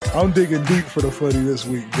I'm digging deep for the funny this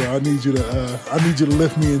week, bro. I need you to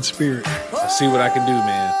lift me in spirit. Let's see what I can do,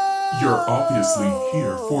 man. You're obviously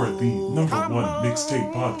here for the #1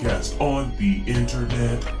 mixtape podcast on the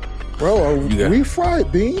internet. Bro, are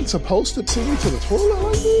refried beans supposed to send me to the toilet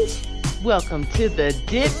like this? Welcome to the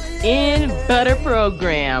Dip in Butter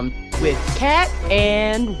program with Kat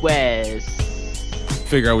and Wes.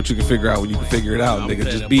 Figure out what you can figure out when you can figure it out, nigga.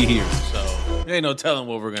 Just be here. So there ain't no telling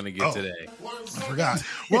what we're gonna get today. I forgot.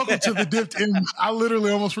 Welcome to the Dipped in. I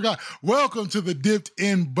literally almost forgot. Welcome to the Dipped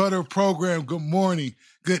in Butter program. Good morning.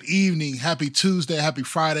 Good evening. Happy Tuesday. Happy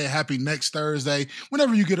Friday. Happy next Thursday.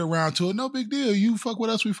 Whenever you get around to it, no big deal. You fuck with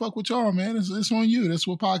us, we fuck with y'all, man. It's on you. That's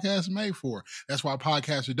what podcasts are made for. That's why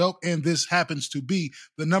podcasts are dope. And this happens to be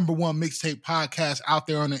the #1 mixtape podcast out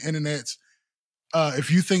there on the internet.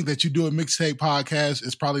 If you think that you do a mixtape podcast,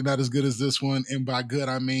 it's probably not as good as this one. And by good,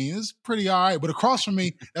 I mean, it's pretty all right. But across from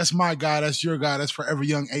me, that's my guy. That's your guy. That's Forever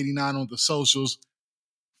Young 89 on the socials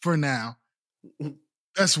for now.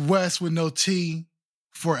 That's Wes with no T.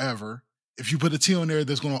 Forever. If you put a T on there,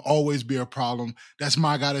 there's going to always be a problem. That's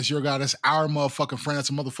my guy. That's your guy. That's our motherfucking friend. That's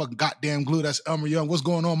a motherfucking goddamn glue. That's Elmer Young. What's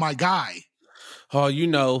going on, my guy? Oh,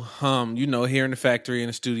 here in the factory, in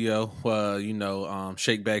the studio,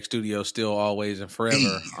 Shake Bag Studio, still, always, and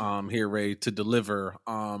forever. Here ready to deliver.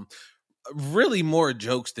 Really more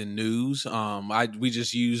jokes than news. We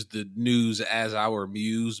just use the news as our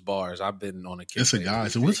muse bars. I've been on a kick. It's a guy.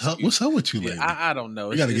 So what's up with you, lady? I don't know.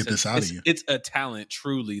 We got to get this out of you. It's a talent,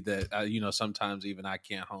 truly, that sometimes even I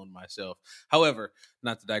can't hone myself. However,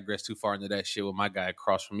 not to digress too far into that shit, with my guy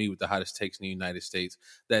across from me with the hottest takes in the United States,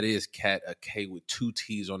 that is Cat, a K with 2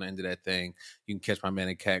 T's on the end of that thing. You can catch my man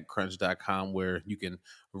at catcrunch.com, where you can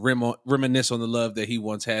reminisce on the love that he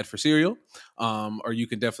once had for cereal. Or you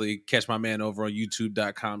can definitely catch my man over on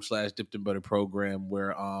youtube.com/dipped in butter program,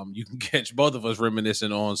 where you can catch both of us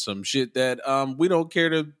reminiscing on some shit that we don't care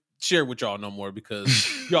to share with y'all no more because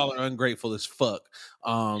y'all are ungrateful as fuck.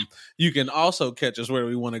 You can also catch us where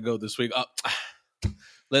we want to go this week.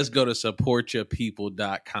 Let's go to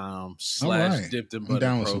supportyourpeople.com/dipped in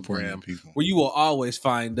butter program, where you will always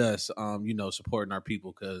find us, supporting our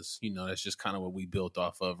people, because, that's just kind of what we built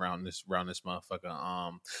off of around this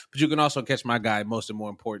motherfucker. But you can also catch my guy, most and more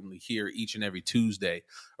importantly, here each and every Tuesday,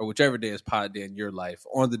 or whichever day is pod day in your life,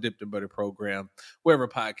 on the Dipped in Butter program, wherever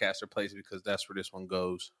podcasts are placed, because that's where this one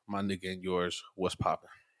goes. My nigga and yours, what's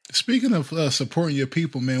popping? Speaking of supporting your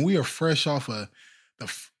people, man, we are fresh off the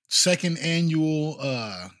second annual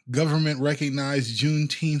government recognized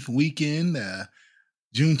Juneteenth weekend.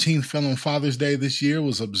 Juneteenth fell on Father's Day this year,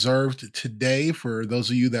 was observed today for those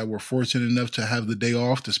of you that were fortunate enough to have the day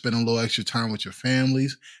off to spend a little extra time with your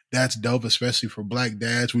families. That's dope, especially for Black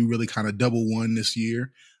dads. We really kind of double won this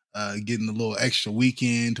year, getting a little extra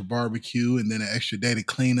weekend to barbecue and then an extra day to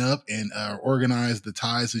clean up and organize the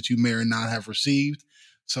ties that you may or not have received.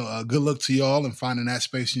 So good luck to y'all in finding that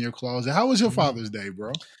space in your closet. How was your Father's Day,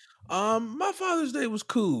 bro? My Father's Day was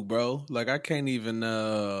cool, bro. Like, I can't even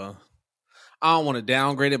I don't want to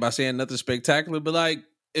downgrade it by saying nothing spectacular, but like,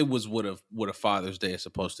 it was what a Father's Day is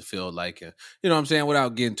supposed to feel like. And, you know what I'm saying,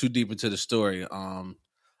 without getting too deep into the story. I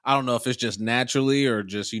don't know if it's just naturally or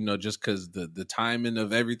just, just because the timing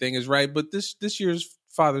of everything is right, but this year's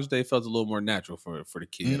Father's Day felt a little more natural for the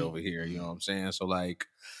kid over here, you know what I'm saying? So like,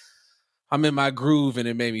 I'm in my groove and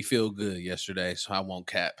it made me feel good yesterday, so I won't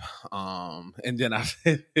cap. And then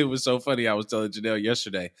it was so funny. I was telling Janelle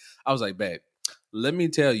yesterday, I was like, babe, let me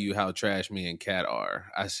tell you how trash me and Kat are.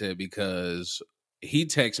 I said, because he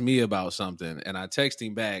texted me about something and I texted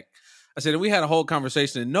him back. I said, and we had a whole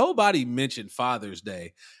conversation and nobody mentioned Father's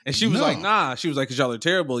Day. And she was like, nah. She was like, because y'all are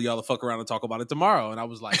terrible. Y'all will fuck around and talk about it tomorrow. And I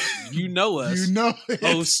was like, you know us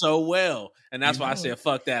so well. And that's why I said,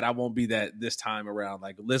 fuck that. I won't be that this time around.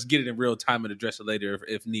 Like, let's get it in real time and address it later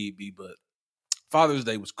if need be. But Father's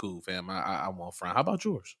Day was cool, fam. I won't front. How about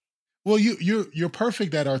yours? Well, you're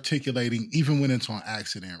perfect at articulating, even when it's on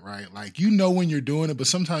accident, right? Like, when you're doing it, but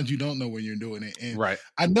sometimes you don't know when you're doing it. And right.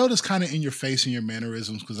 I noticed kind of in your face and your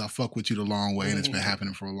mannerisms, because I fuck with you the long way and it's been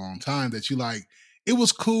happening for a long time, that you like, it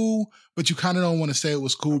was cool, but you kind of don't want to say it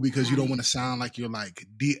was cool because you don't want to sound like you're like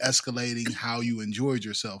de-escalating how you enjoyed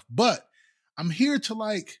yourself. But I'm here to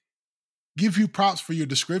like give you props for your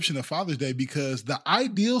description of Father's Day, because the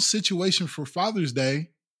ideal situation for Father's Day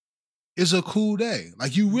is a cool day.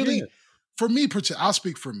 Like, you really, for me, I'll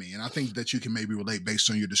speak for me, and I think that you can maybe relate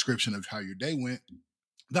based on your description of how your day went.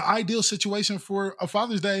 The ideal situation for a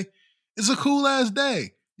Father's Day is a cool ass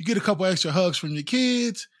day. You get a couple extra hugs from your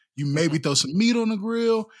kids. You maybe throw some meat on the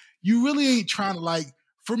grill. You really ain't trying to, like,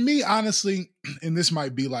 for me, honestly, and this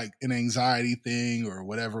might be like an anxiety thing or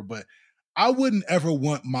whatever, but I wouldn't ever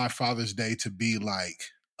want my Father's Day to be like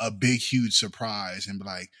a big, huge surprise and be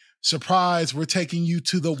like, surprise, we're taking you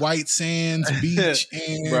to the White Sands beach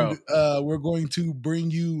and we're going to bring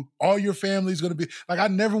you, all your family's going to be, like, I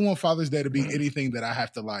never want Father's Day to be anything that I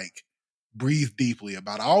have to like breathe deeply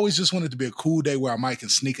about. I always just want it to be a cool day where I might can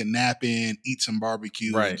sneak a nap in, eat some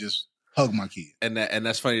barbecue, and just hug my kid. And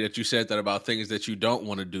that's funny that you said that about things that you don't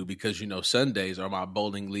want to do, because, you know, Sundays are my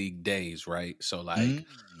bowling league days, right? So like,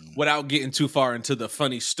 without getting too far into the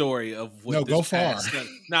funny story of what go far.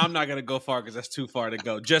 No, I'm not going to go far because that's too far to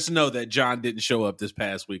go. Just know that John didn't show up this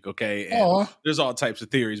past week, okay? And there's all types of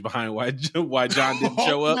theories behind why John didn't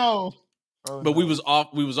show up. No. But we was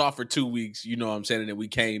off for 2 weeks, you know what I'm saying, and then we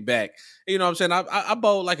came back. You know what I'm saying? I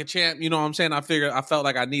bowled like a champ, you know what I'm saying? I felt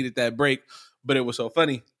like I needed that break, but it was so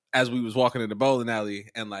funny as we was walking in the bowling alley,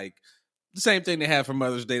 and like the same thing they had for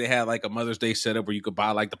Mother's Day. They had like a Mother's Day setup where you could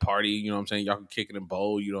buy like the party, you know what I'm saying? Y'all could kick it and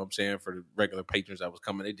bowl, you know what I'm saying, for the regular patrons that was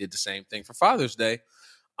coming. They did the same thing for Father's Day.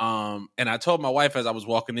 And I told my wife as I was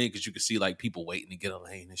walking in, because you could see like people waiting to get a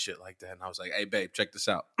lane and shit like that. And I was like, hey, babe, check this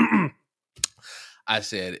out. I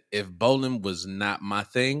said, if bowling was not my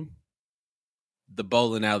thing, the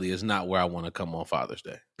bowling alley is not where I want to come on Father's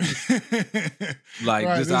Day. Like,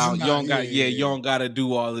 right, you don't got to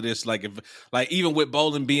do all of this. Like, if, like, even with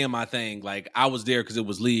bowling being my thing, like, I was there because it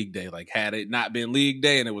was league day. Like, had it not been league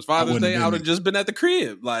day and it was Father's Day, I would have just been at the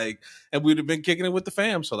crib, like, and we'd have been kicking it with the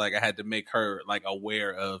fam. So, like, I had to make her like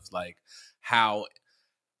aware of like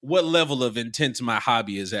what level of intense my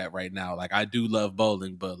hobby is at right now. Like, I do love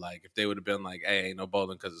bowling, but like, if they would have been like, hey, ain't no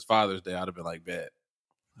bowling because it's Father's Day, I'd have been like, bet.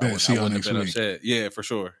 I wouldn't have been upset. Yeah, for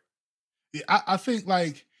sure. Yeah, I think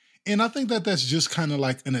like, and I think that that's just kind of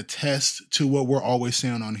like an attest to what we're always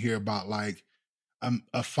saying on here about like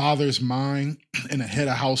a father's mind and a head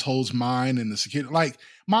of household's mind and the security. Like,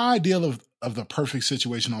 my ideal of the perfect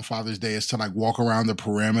situation on Father's Day is to like walk around the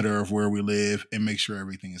perimeter of where we live and make sure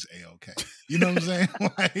everything is A-okay. You know what I'm saying?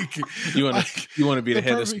 Like, you want to be the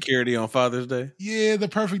head of security on Father's Day? Yeah, the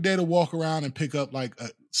perfect day to walk around and pick up like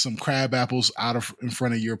some crab apples in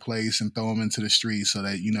front of your place and throw them into the street so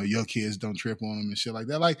that, you know, your kids don't trip on them and shit like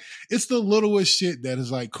that. Like, it's the littlest shit that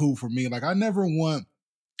is like cool for me. Like, I never want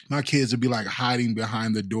my kids to be like hiding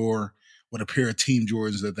behind the door with a pair of Team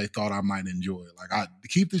Jordans that they thought I might enjoy. Like, I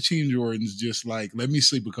keep the Team Jordans, just like, let me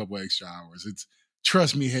sleep a couple extra hours. It's,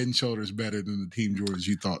 trust me, head and shoulders better than the Team Jordans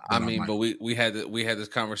you thought. I mean, but we had this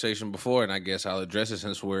conversation before, and I guess I'll address it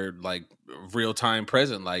since we're like real time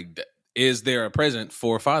present. Like, is there a present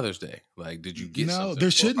for Father's Day? Like, did you get something? No,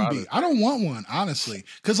 there shouldn't be. I don't want one, honestly.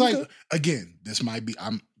 Because, like, again, this might be,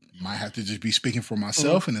 might have to just be speaking for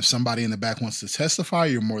myself. And if somebody in the back wants to testify,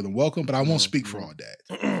 you're more than welcome. But I won't speak for all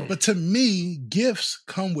dads. But to me, gifts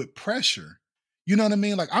come with pressure. You know what I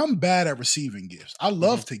mean? Like, I'm bad at receiving gifts. I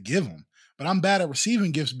love to give them, but I'm bad at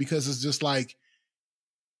receiving gifts because it's just like,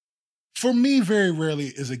 for me, very rarely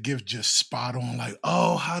is a gift just spot on. Like,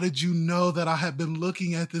 oh, how did you know that I have been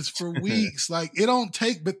looking at this for weeks? Like, it don't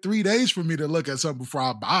take but 3 days for me to look at something before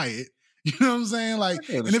I buy it. You know what I'm saying? Like,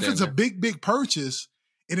 and if it's a big purchase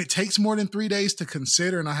and it takes more than 3 days to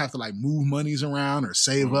consider, and I have to like move monies around or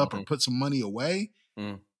save up or put some money away,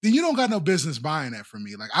 then you don't got no business buying that for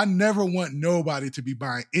me. Like, I never want nobody to be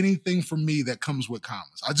buying anything from me that comes with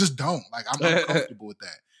commas. I just don't. Like, I'm uncomfortable with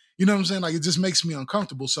that. You know what I'm saying? Like, it just makes me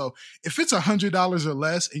uncomfortable. So if it's $100 or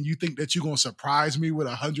less and you think that you're going to surprise me with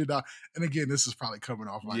 $100, and again, this is probably coming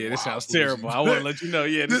off like, this sounds terrible. I want to let you know.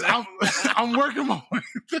 Yeah, I'm working my way.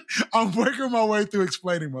 I'm working my way through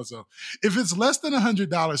explaining myself. If it's less than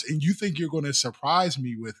 $100 and you think you're going to surprise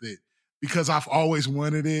me with it because I've always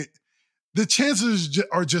wanted it, the chances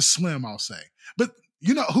are just slim, I'll say. But,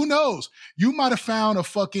 you know, who knows? You might have found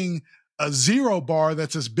a zero bar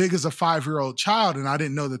that's as big as a 5-year-old child, and I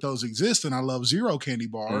didn't know that those exist, and I love zero candy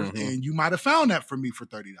bars, and you might have found that for me for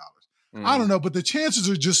 $30. I don't know, but the chances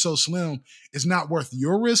are just so slim. It's not worth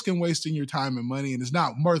your risk and wasting your time and money, and it's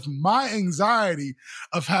not worth my anxiety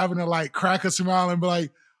of having to like crack a smile and be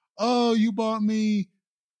like, oh, you bought me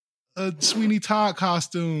a Sweeney Todd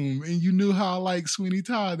costume, and you knew how I like Sweeney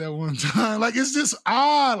Todd that one time. Like, it's just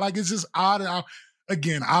odd. Like, it's just odd.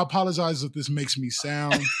 And I apologize if this makes me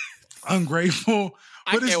sound ungrateful,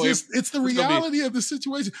 but it's the reality of the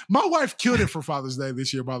situation. My wife killed it for Father's Day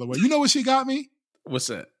this year, by the way. You know what she got me? What's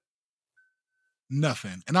that?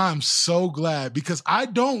 Nothing. And I'm so glad, because I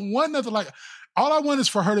don't want nothing. Like, all I want is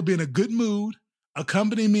for her to be in a good mood,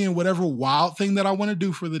 accompany me in whatever wild thing that I want to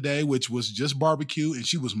do for the day, which was just barbecue. And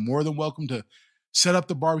she was more than welcome to set up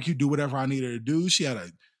the barbecue, do whatever I needed her to do. She had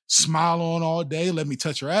a smile on all day. Let me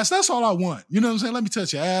touch her ass. That's all I want. You know what I'm saying? Let me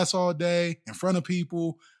touch your ass all day in front of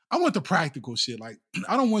people. I want the practical shit. Like,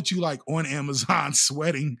 I don't want you like on Amazon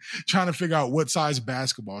sweating, trying to figure out what size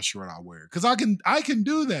basketball shirt I wear. Cause I can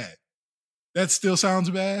do that. That still sounds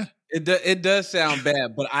bad. It does sound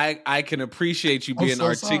bad, but I can appreciate you being so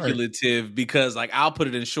articulative because like I'll put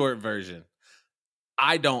it in short version.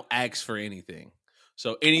 I don't ask for anything.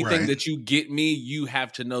 So anything that you get me, you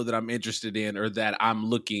have to know that I'm interested in or that I'm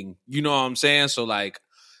looking, you know what I'm saying? So like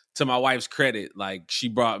to my wife's credit, like she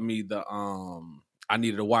brought me the I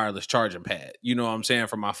needed a wireless charging pad, you know what I'm saying,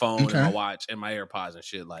 for my phone and my watch and my AirPods and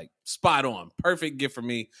shit. Like spot on. Perfect gift for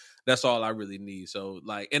me. That's all I really need. So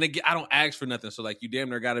like, and again, I don't ask for nothing. So like you damn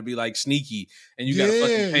near gotta be like sneaky and you gotta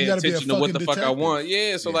fucking pay attention to what the fuck I want.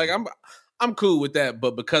 Yeah. So like I'm cool with that,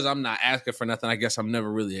 but because I'm not asking for nothing, I guess I'm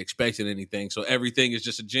never really expecting anything. So everything is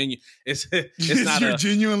just a genuine. It's not you're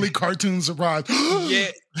genuinely cartoon surprise. Yeah,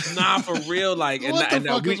 nah, for real. Like, what the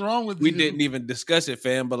fuck is wrong with you? We didn't even discuss it,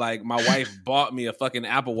 fam. But like, my wife bought me a fucking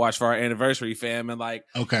Apple Watch for our anniversary, fam, and like,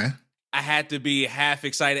 I had to be half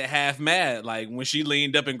excited, half mad. Like when she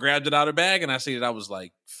leaned up and grabbed it out of her bag, and I see it, I was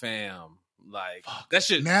like, fam. Like that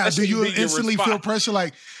shit. Now, do you instantly feel pressure?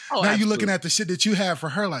 Like now you're looking at the shit that you have for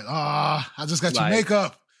her. Like, I just got your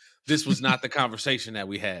makeup. This was not the conversation that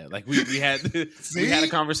we had. Like we had we had a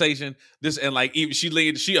conversation. This and like even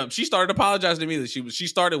she started apologizing to me that she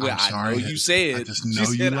started with I know you said I just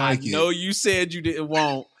know you like it. I know you said you didn't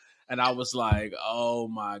want. And I was like, oh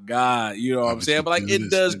my God, you know what I'm saying? But like it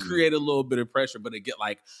does create a little bit of pressure, but it get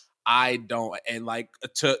like I don't and like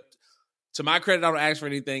to my credit, I don't ask for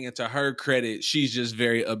anything. And to her credit, she's just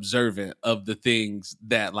very observant of the things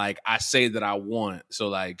that like I say that I want. So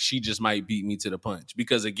like she just might beat me to the punch.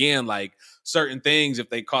 Because again, like certain things, if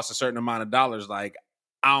they cost a certain amount of dollars, like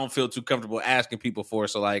I don't feel too comfortable asking people for.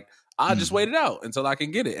 So like I'll just wait it out until I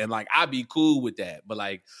can get it. And like I'd be cool with that. But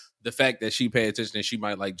like the fact that she paid attention and she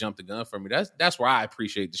might like jump the gun for me, that's where I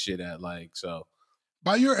appreciate the shit at. Like so.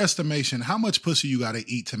 By your estimation, how much pussy you gotta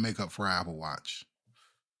eat to make up for an Apple Watch?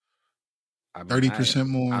 30%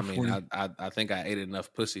 more. I mean, I think I ate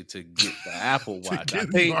enough pussy to get the Apple Watch. I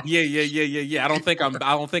think, yeah. I don't think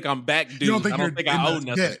I'm back, dude. You don't think I don't think I owe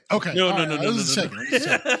nothing. Yeah. Okay. No.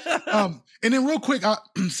 And then real quick, I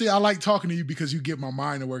like talking to you because you get my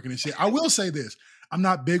mind to working and shit. I will say this. I'm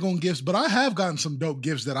not big on gifts, but I have gotten some dope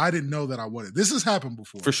gifts that I didn't know that I wanted. This has happened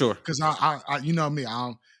before. For sure. Because I you know me,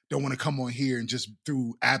 I don't want to come on here and just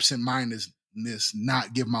through absent-mindedness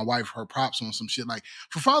not give my wife her props on some shit. Like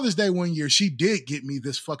for Father's Day one year, she did get me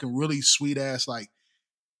this fucking really sweet ass, like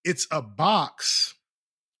it's a box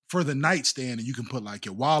for the nightstand and you can put like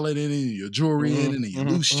your wallet in it and your jewelry in it and your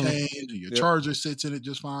loose change and your charger sits in it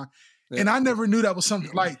just fine. And I never knew that was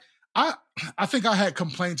something like, I think I had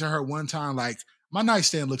complained to her one time, like, my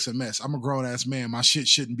nightstand looks a mess. I'm a grown ass man. My shit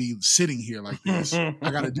shouldn't be sitting here like this. I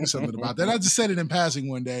got to do something about that. I just said it in passing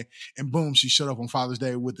one day and boom, she showed up on Father's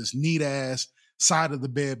Day with this neat ass side of the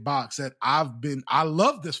bed box that I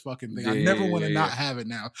love this fucking thing. I never want to not have it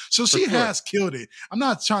now. So she has killed it. I'm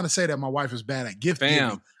not trying to say that my wife is bad at gift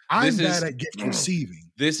giving. I'm bad at gift receiving.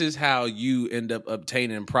 This is how you end up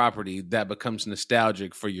obtaining property that becomes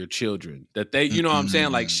nostalgic for your children. That they, you know what I'm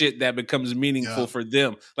saying? Like shit that becomes meaningful for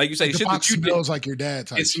them. Like you say, like the shit box that you smells like your dad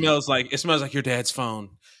type. It smells like your dad's phone.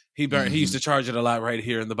 He used to charge it a lot right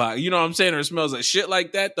here in the box. You know what I'm saying? Or it smells like shit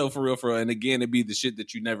like that though, for real. And again, it'd be the shit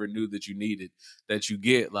that you never knew that you needed that you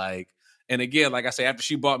get. Like, and again, like I say, after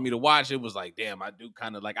she bought me the watch, it was like, damn, I do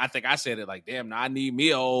kind of like, I think I said it like, damn, now I need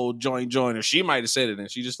me an old joint, or she might have said it and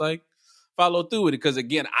she just like follow through with it. Cause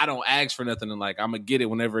again, I don't ask for nothing and like, I'm gonna get it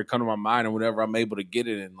whenever it comes to my mind or whenever I'm able to get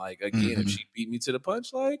it. And like, again, if she beat me to the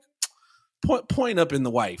punch, like point up in the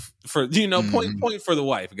wife for, you know, point for the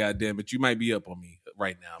wife. God damn it. You might be up on me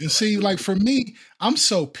right now. And see, like for me, I'm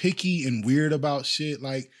so picky and weird about shit.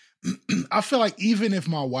 Like I feel like even if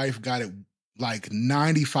my wife got it like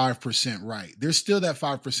 95% right, there's still that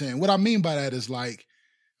 5%. What I mean by that is like,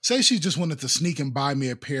 say she just wanted to sneak and buy me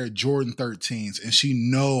a pair of Jordan 13s and she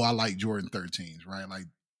know I like Jordan 13s, right? Like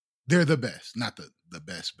they're the best, not the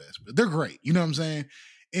best, but they're great. You know what I'm saying?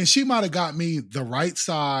 And she might have got me the right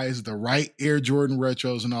size, the right Air Jordan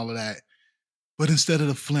retros and all of that. But instead of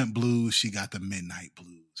the Flint blues, she got the midnight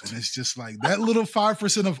blues. And it's just like that little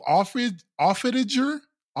 5% of offidature,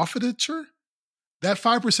 that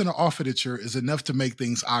 5% of offidature is enough to make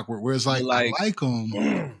things awkward. Whereas like I like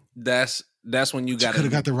them. That's when you got could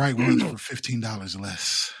have got the right ones for $15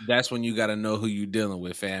 less. That's when you got to know who you dealing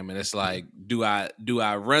with, fam. And it's like, do I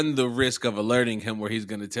run the risk of alerting him where he's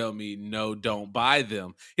going to tell me, no, don't buy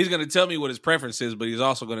them? He's going to tell me what his preference is, but he's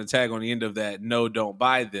also going to tag on the end of that, no, don't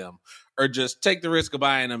buy them. Or just take the risk of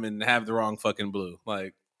buying them and have the wrong fucking blue.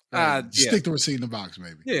 Like, Stick the receipt in the box,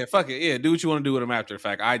 maybe. Yeah, fuck it. Yeah, do what you want to do with them after the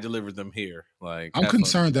fact. I delivered them here. Like, I'm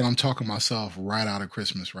concerned that I'm talking myself right out of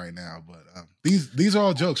Christmas right now, but these are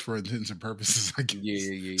all jokes for intents and purposes. I guess.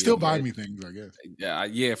 Yeah. Still buy me things, I guess.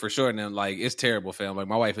 Yeah, for sure. And then, like, it's terrible, fam. Like,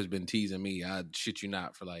 my wife has been teasing me. I shit you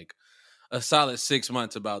not for like a solid 6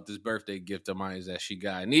 months about this birthday gift of mine that she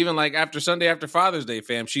got. And even like after Sunday after Father's Day,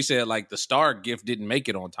 fam, she said like the star gift didn't make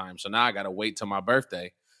it on time, so now I got to wait till my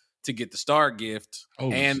birthday to get the star gift.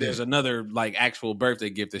 And there's another like actual birthday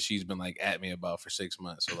gift that she's been like at me about for 6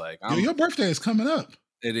 months. So like, your birthday is coming up.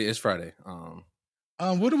 It is Friday.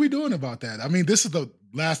 What are we doing about that? I mean, this is the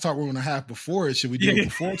last talk we're going to have before it. Should we do it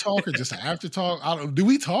before talk or just after talk? Do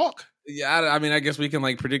we talk? Yeah, I mean, I guess we can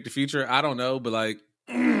like predict the future. I don't know, but like,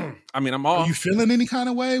 I mean, I'm off. Are you feeling any kind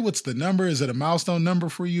of way? What's the number? Is it a milestone number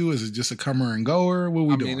for you? Is it just a comer and goer? What are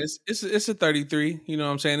we doing? I mean, it's a 33. You know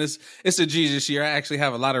what I'm saying? It's a Jesus year. I actually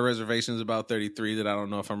have a lot of reservations about 33 that I don't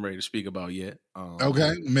know if I'm ready to speak about yet.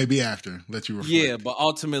 Okay, maybe after. Let you reflect. Yeah, but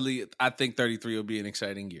ultimately, I think 33 will be an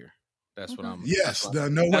exciting year. That's what I'm. Yes, no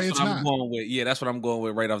way it's not. Going with. Yeah, that's what I'm going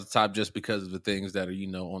with right off the top, just because of the things that are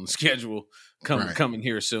on the schedule coming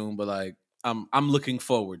here soon. But like, I'm looking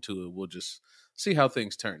forward to it. We'll just see how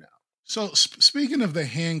things turn out. So speaking of the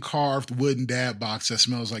hand-carved wooden dad box that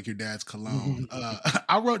smells like your dad's cologne,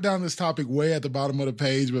 I wrote down this topic way at the bottom of the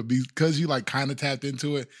page, but because you like kind of tapped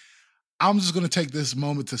into it, I'm just going to take this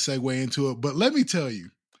moment to segue into it. But let me tell you,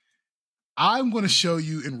 I'm going to show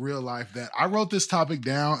you in real life that I wrote this topic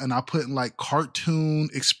down and I put in like cartoon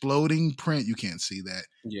exploding print. You can't see that.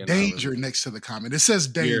 Yeah, danger next to the comment. It says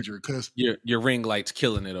danger because your ring light's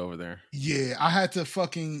killing it over there. Yeah, I had to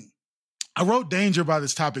I wrote danger by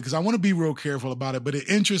this topic because I want to be real careful about it, but it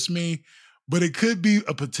interests me, but it could be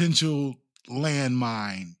a potential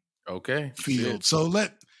landmine field. Shit. So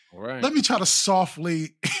let me try to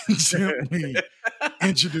softly and gently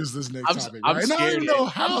introduce this next topic. Right? And I don't even know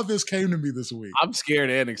how this came to me this week. I'm scared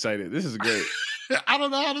and excited. This is great. I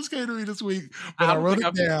don't know how this came to me this week, but I wrote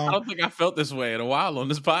it down. I don't think I felt this way in a while on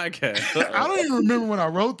this podcast. I don't even remember when I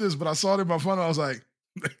wrote this, but I saw it in my phone and I was like,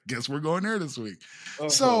 guess we're going there this week.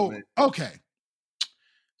 Okay.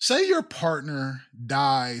 Say your partner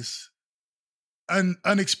dies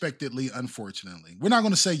unexpectedly, unfortunately. We're not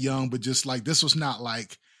going to say young, but just like this was not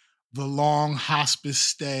like the long hospice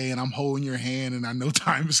stay and I'm holding your hand and I know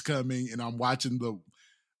time is coming and I'm watching the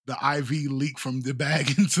IV leak from the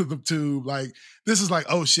bag into the tube. Like this is like,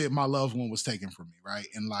 oh shit, my loved one was taken from me, right?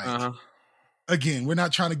 And like, again, we're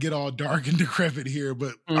not trying to get all dark and decrepit here,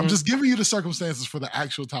 but I'm just giving you the circumstances for the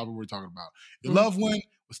actual topic we're talking about. Your loved one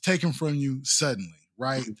was taken from you suddenly,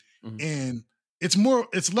 right? And it's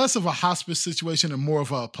less of a hospice situation and more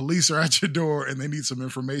of a police are at your door and they need some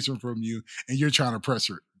information from you and you're trying to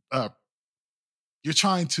pressure up. You're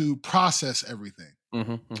trying to process everything.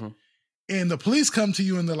 And the police come to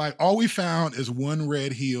you and they're like, all we found is one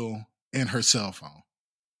red heel and her cell phone.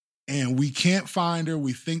 And we can't find her.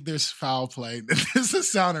 We think there's foul play. This is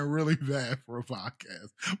sounding really bad for a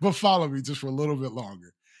podcast, but follow me just for a little bit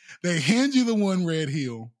longer. They hand you the one red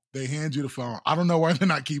heel. They hand you the phone. I don't know why they're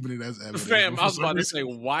not keeping it as evidence. Fam, I was about to say,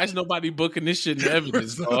 why is nobody booking this shit in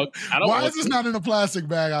evidence, dog? Why is this not in a plastic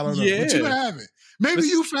bag? I don't know. But you have it. Maybe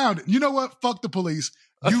you found it. You know what? Fuck the police.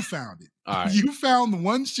 You found it. All right. You found the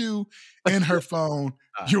one shoe in her phone.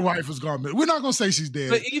 Your wife was gone missing. We're not going to say she's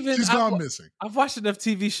dead. But she's gone missing. I've watched enough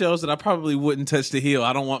TV shows that I probably wouldn't touch the heel.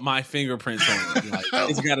 I don't want my fingerprints on it. Like,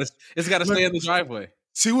 it's got to stay in the driveway.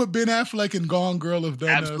 See what Ben Affleck and Gone Girl have done.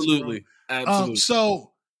 Absolutely.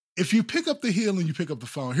 So if you pick up the heel and you pick up the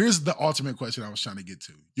phone, here's the ultimate question I was trying to get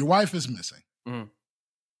to. Your wife is missing.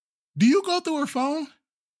 Do you go through her phone?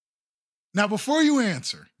 Now, before you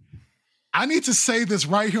answer, I need to say this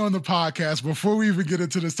right here on the podcast before we even get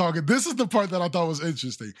into this talking. This is the part that I thought was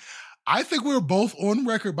interesting. I think we're both on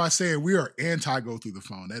record by saying we are anti-go through the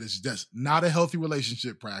phone. That is just not a healthy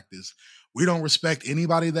relationship practice. We don't respect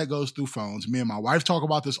anybody that goes through phones. Me and my wife talk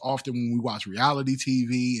about this often when we watch reality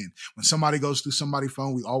TV. And when somebody goes through somebody's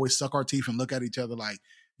phone, we always suck our teeth and look at each other like,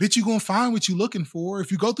 bitch, you gonna find what you're looking for. If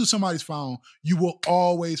you go through somebody's phone, you will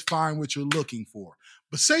always find what you're looking for.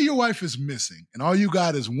 But say your wife is missing and all you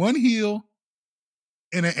got is one heel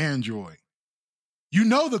and an Android. You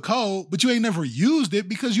know the code, but you ain't never used it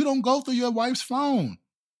because you don't go through your wife's phone.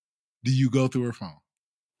 Do you go through her phone?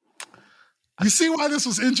 You see why this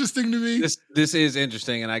was interesting to me? This is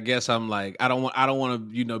interesting, and I guess I'm like, I don't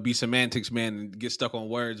want to, be semantics man and get stuck on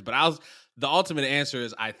words, but the ultimate answer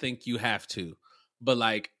is I think you have to. But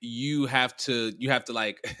like you have to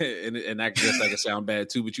like, and I guess I can sound bad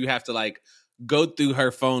too, but you have to like go through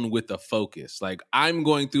her phone with a focus. Like I'm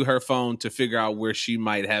going through her phone to figure out where she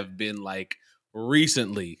might have been like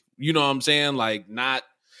recently You know what I'm saying? Like not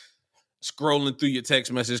scrolling through your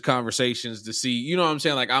text message conversations to see, you know what I'm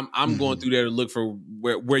saying? Like I'm going through there to look for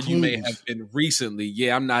where you may have been recently.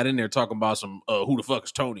 Yeah, I'm not in there talking about some who the fuck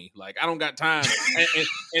is Tony? Like I don't got time.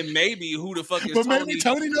 and maybe who the fuck is Tony? But maybe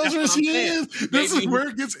Tony knows where she is. This is where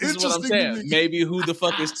it gets interesting to me. Maybe who the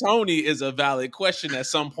fuck is Tony is a valid question at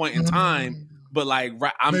some point in time. But like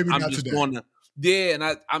I'm just today. Going to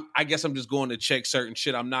and I guess I'm just going to check certain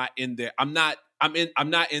shit. I'm not in there. I'm not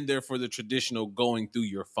in there for the traditional going through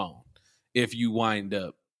your phone if you wind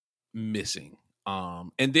up missing.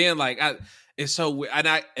 And then like it's so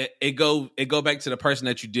and it go back to the person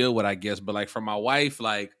that you deal with, I guess. But like for my wife,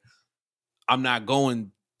 like I'm not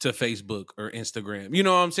going to Facebook or Instagram. You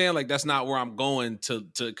know what I'm saying? Like that's not where I'm going to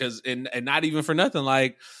because and not even for nothing.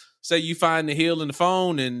 Like say you find the heel in the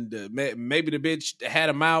phone and maybe the bitch had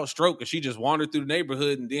a mild stroke and she just wandered through the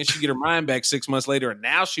neighborhood and then she get her mind back 6 months later and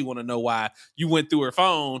now she want to know why you went through her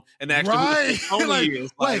phone and asked her who the phone like,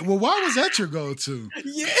 is. Like, well, why was that your go-to? I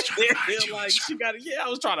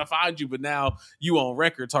was trying to find you, but now you on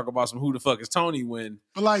record talk about some who the fuck is Tony when.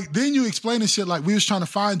 But like then you explaining shit like we was trying to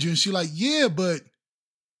find you and she like, yeah, but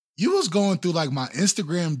you was going through like my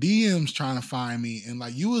Instagram DMs trying to find me and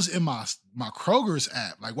like you was in my Kroger's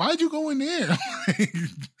app. Like, why'd you go in there?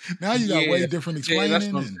 Now you got way different explaining. That's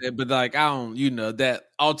what I'm saying. But like, I don't, that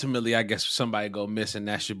ultimately, I guess if somebody go missing,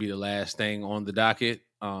 that should be the last thing on the docket.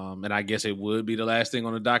 And I guess it would be the last thing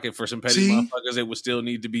on the docket for some petty motherfuckers. It would still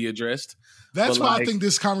need to be addressed. That's why I think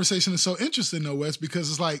this conversation is so interesting, though, Wes,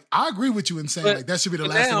 because it's like, I agree with you in saying like that should be the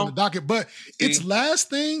last thing on the docket, but it's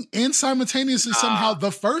last thing and simultaneously somehow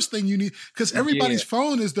the first thing you need, because everybody's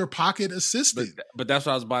phone is their pocket assistant. But that's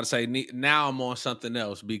what I was about to say. Now I'm on something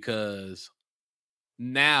else because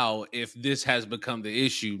now if this has become the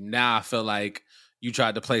issue, now I feel like you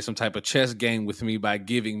tried to play some type of chess game with me by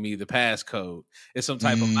giving me the passcode. It's some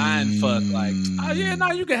type of mind fuck. Like, oh yeah,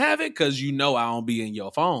 no, you can have it because you know I don't be in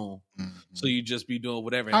your phone, so you just be doing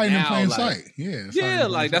whatever. Hiding in plain sight. Yeah,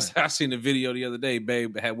 like that's how I seen the video the other day.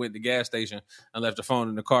 Babe had went to the gas station and left her phone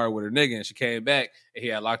in the car with her nigga, and she came back and he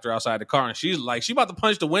had locked her outside the car, and she's like, she about to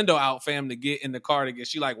punch the window out, fam, to get in the car to get.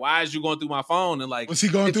 She like, why is you going through my phone? And like, was he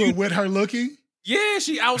going through it with her looking? Yeah,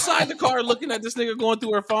 she outside the car looking at this nigga going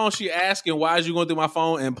through her phone. She asking, why is you going through my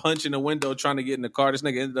phone, and punching the window trying to get in the car. This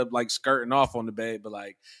nigga ended up like skirting off on the bed. But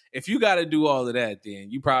like, if you got to do all of that, then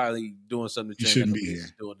you probably doing something that you shouldn't be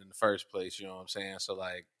doing in the first place. You know what I'm saying? So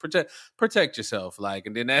like, protect yourself. Like,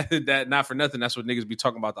 and then that not for nothing, that's what niggas be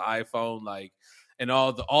talking about the iPhone, like, and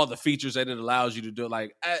all the features that it allows you to do.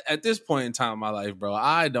 Like at this point in time in my life, bro,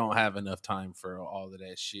 I don't have enough time for all of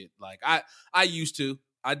that shit. Like I used to.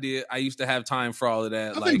 I did. I used to have time for all of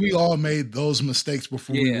that. I think we all made those mistakes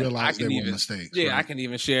before we realized they were mistakes. Yeah, right? I can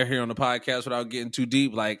even share here on the podcast without getting too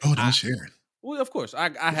deep. Like, don't share it. Well, of course, I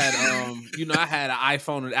had I had an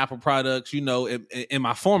iPhone and Apple products, in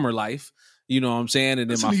my former life. You know what I'm saying?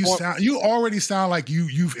 And then you already sound like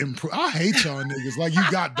you've improved. I hate y'all niggas. Like you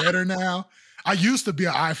got better now. I used to be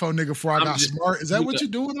an iPhone nigga before I got smart. Is that what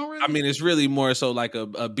you're doing already? I mean, it's really more so like a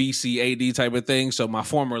BCAD type of thing. So my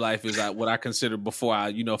former life is what I considered before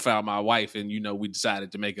I, found my wife and, we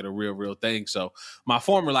decided to make it a real thing. So my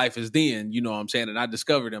former life is then, you know what I'm saying? And I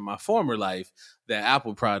discovered in my former life that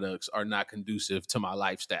Apple products are not conducive to my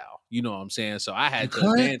lifestyle. You know what I'm saying? So I had to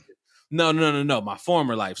abandon. No. My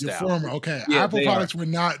former lifestyle. Okay. Yeah, Apple products were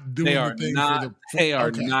not doing the thing They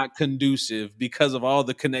are not conducive because of all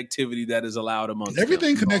the connectivity that is allowed amongst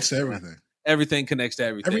everything. Connects to everything. Everything connects to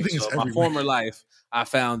everything. Everything is everywhere. My former life, I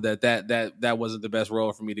found that wasn't the best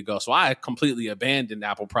road for me to go. So I completely abandoned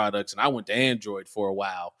Apple products and I went to Android for a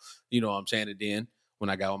while. You know what I'm saying? And then when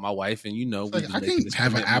I got with my wife and, I can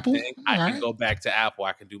have an Apple. I can go back to Apple.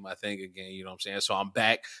 I can do my thing again. You know what I'm saying? So I'm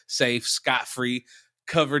back, safe, scot-free,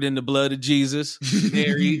 covered in the blood of Jesus,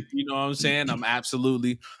 Mary, you know what I'm saying? I'm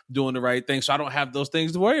absolutely doing the right thing. So I don't have those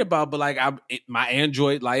things to worry about. But like my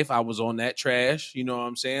Android life, I was on that trash, you know what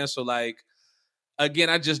I'm saying? So like, again,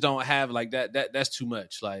 I just don't have like that's too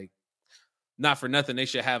much. Like, not for nothing, they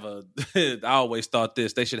should have I always thought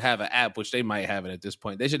they should have an app, which they might have it at this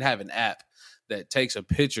point. They should have an app that takes a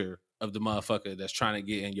picture of the motherfucker that's trying to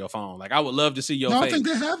get in your phone. Like, I would love to see your face. I think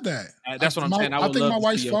they have that. That's what I'm saying. I think my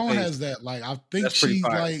wife's phone has that. Like, I think she's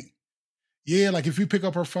like, like if you pick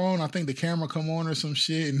up her phone, I think the camera come on or some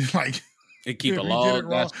shit, and like it keep a log.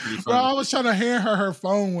 Bro, I was trying to hand her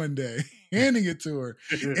phone one day, handing it to her,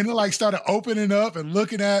 and it like started opening up and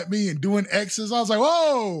looking at me and doing X's. I was like,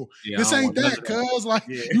 whoa, this ain't that, cuz. Like,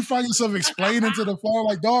 you find yourself explaining to the phone,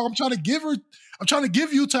 like, dog, I'm trying to give her I'm trying to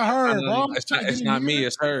give you to her, bro. It's not me,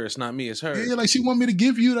 it's her. It's not me, it's her. Yeah, like she want me to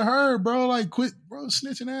give you to her, bro. Like quit, bro,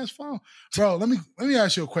 snitching ass phone. Bro, let me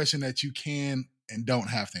ask you a question that you can and don't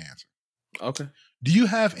have to answer. Okay. Do you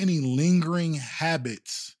have any lingering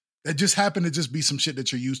habits that just happen to just be some shit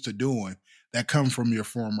that you're used to doing that come from your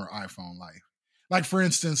former iPhone life? Like, for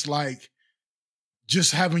instance, like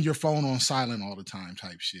just having your phone on silent all the time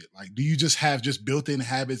type shit. Like, do you just have just built-in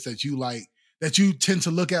habits that you like, that you tend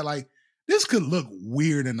to look at like, this could look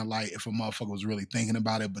weird in the light if a motherfucker was really thinking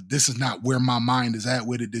about it, but this is not where my mind is at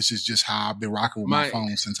with it. This is just how I've been rocking with my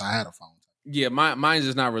phone since I had a phone. Yeah, mine's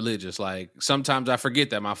is not religious. Like sometimes I forget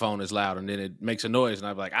that my phone is loud and then it makes a noise and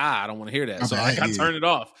I'm like, I don't want to hear that. So I turn it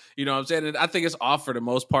off. You know what I'm saying? And I think it's off for the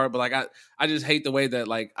most part, but like I just hate the way that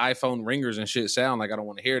like iPhone ringers and shit sound. Like I don't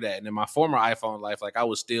want to hear that. And in my former iPhone life, like I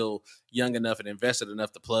was still young enough and invested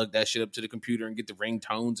enough to plug that shit up to the computer and get the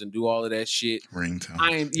ringtones and do all of that shit. Ringtones.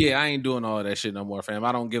 I ain't doing all of that shit no more, fam.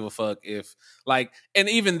 I don't give a fuck if like, and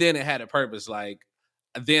even then it had a purpose. Like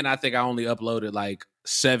then I think I only uploaded like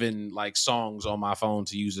 7 like songs on my phone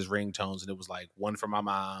to use as ringtones, and it was like one for my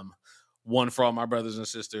mom, one for all my brothers and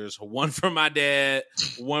sisters, one for my dad,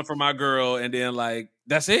 one for my girl, and then like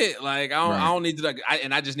that's it. Like I don't need to like,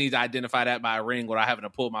 I just need to identify that by a ring without having to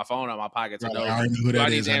pull my phone out of my pocket to know. Do I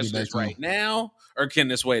need to answer this right now, or can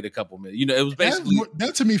this wait a couple minutes? You know, it was basically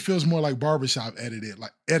that to me feels more like barbershop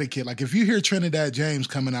etiquette. Like if you hear Trinidad James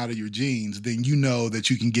coming out of your jeans, then you know that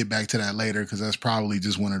you can get back to that later because that's probably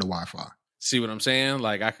just one of the Wi-Fi. See what I'm saying?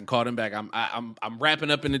 Like I can call them back. I'm wrapping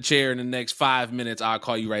up in the chair in the next 5 minutes. I'll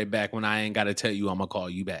call you right back when I ain't got to tell you I'm gonna call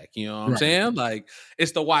you back. You know what I'm saying? Like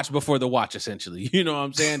it's the watch before the watch, essentially. You know what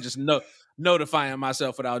I'm saying? Just notifying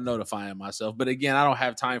myself without notifying myself. But again, I don't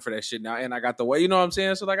have time for that shit now, and I got the way. You know what I'm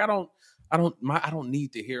saying? So like I don't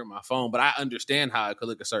need to hear my phone, but I understand how it could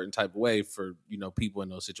look a certain type of way for, you know, people in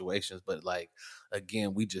those situations. But like,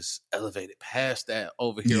 again, we just elevated past that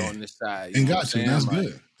over here on this side. And got you. That's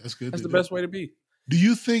good. That's good. That's the best way to be. Do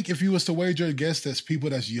you think if you was to wager a guess that's people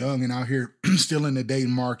that's young and out here still in the dating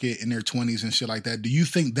market in their 20s and shit like that, do you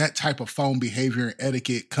think that type of phone behavior and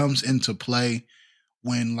etiquette comes into play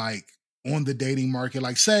when like on the dating market?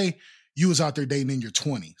 Like say you was out there dating in your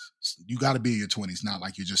 20s. You got to be in your 20s, not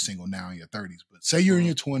like you're just single now in your 30s. But say you're in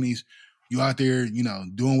your 20s, you out there, you know,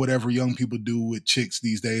 doing whatever young people do with chicks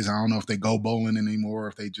these days. I don't know if they go bowling anymore, or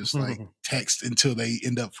if they just like text until they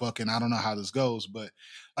end up fucking. I don't know how this goes. But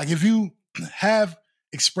like if you have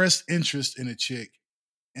expressed interest in a chick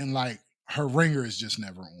and like her ringer is just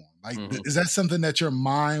never on, like is that something that your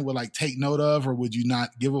mind would like take note of, or would you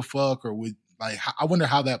not give a fuck, or would like, I wonder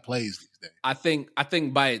how that plays these days. I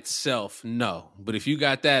think by itself, no. But if you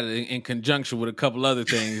got that in conjunction with a couple other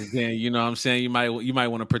things, then you know what I'm saying, you might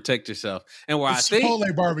want to protect yourself. And where it's I think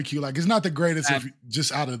Chipotle barbecue, like it's not the greatest if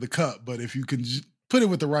just out of the cup, but if you can just put it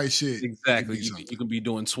with the right shit, exactly, you can be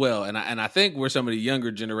doing swell. And I think where some of the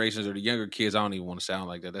younger generations or the younger kids, I don't even want to sound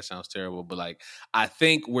like that. That sounds terrible, but like I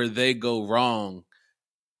think where they go wrong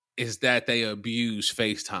is that they abuse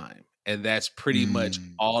FaceTime. And that's pretty much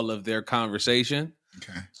all of their conversation.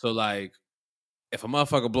 Okay. So, like, if a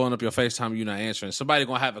motherfucker blowing up your FaceTime, you're not answering, somebody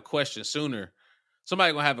going to have a question sooner.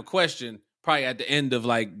 Somebody going to have a question probably at the end of,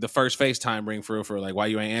 like, the first FaceTime ring for like, why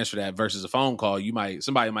you ain't answer that versus a phone call.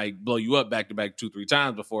 Somebody might blow you up back to back 2-3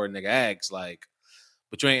 times before a nigga asks, like,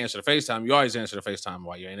 but you ain't answer the FaceTime. You always answer the FaceTime.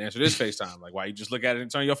 Why you ain't answer this FaceTime? Like, why you just look at it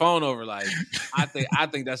and turn your phone over? Like, I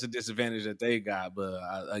think that's a disadvantage that they got. But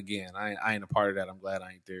again, I ain't a part of that. I'm glad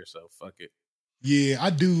I ain't there. So fuck it. Yeah, I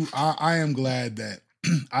do. I am glad that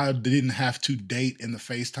I didn't have to date in the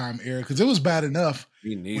FaceTime era because it was bad enough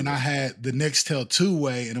when I had the Nextel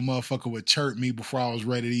 2-way and a motherfucker would chirp me before I was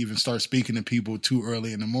ready to even start speaking to people too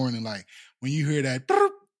early in the morning. Like when you hear that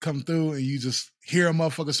come through and you just hear a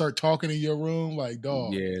motherfucker start talking in your room, like,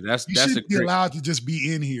 dog. Yeah, that's be allowed to just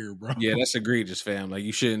be in here, bro. Yeah, that's egregious, fam. Like,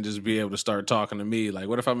 you shouldn't just be able to start talking to me. Like,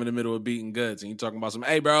 what if I'm in the middle of beating guts and you talking about some,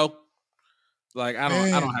 hey, bro? Like, I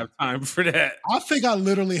don't have time for that. I think I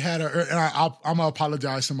literally had and I'm gonna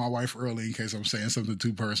apologize to my wife early in case I'm saying something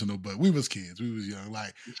too personal, but we was kids, we was young.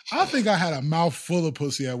 Like, I think I had a mouth full of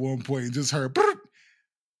pussy at one point and just heard,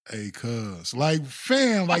 hey, cuz, like,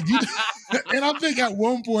 fam, like you. And I think at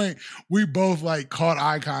one point we both like caught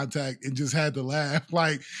eye contact and just had to laugh.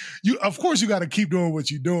 Like, of course, you got to keep doing what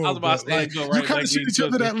you're doing. I was about to say, like, you kind of shoot each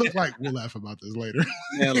other that look like we'll laugh about this later.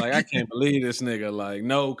 Yeah, like I can't believe this nigga. Like,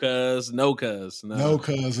 no, cuz,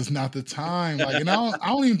 it's not the time. Like, and I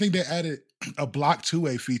don't even think they added a block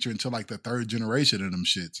 2-way feature until like the 3rd generation of them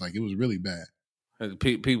shits. Like, it was really bad.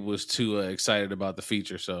 People was too excited about the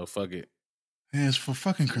feature, so fuck it. And it's for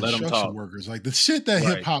fucking construction workers. Like the shit that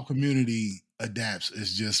hip hop community adapts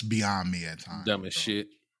is just beyond me at times. Dumb as shit.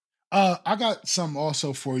 I got some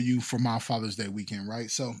also for you for my Father's Day weekend, right?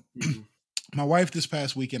 So my wife this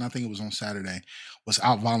past weekend, I think it was on Saturday, was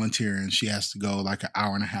out volunteering. She has to go like an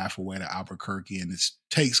hour and a half away to Albuquerque, and it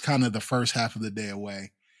takes kind of the first half of the day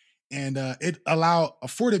away. And it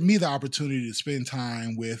afforded me the opportunity to spend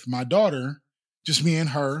time with my daughter, just me and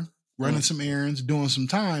her, running some errands, doing some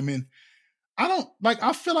time. And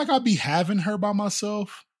I feel like I'd be having her by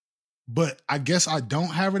myself, but I guess I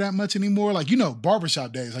don't have her that much anymore. Like,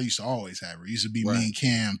 barbershop days, I used to always have her. It used to be me and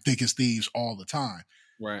Cam, thick as thieves all the time.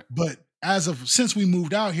 Right. But since we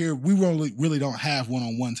moved out here, we really don't have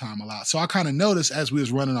one-on-one time a lot. So I kind of noticed as we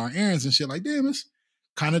was running our errands and shit, like, damn, it's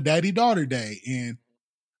kind of daddy-daughter day. And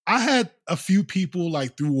I had a few people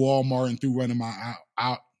like through Walmart and through running my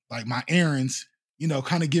my errands,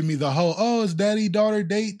 kind of give me the whole, oh, it's daddy-daughter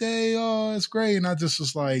date day. Oh, it's great. And I just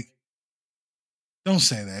was like, don't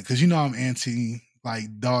say that, because I'm anti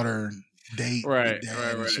like daughter date, right,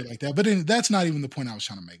 dad and shit like that. But then that's not even the point I was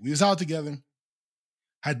trying to make. We was out together,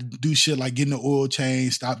 had to do shit like getting the oil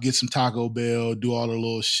change, get some Taco Bell, do all the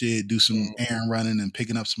little shit, do some errand running and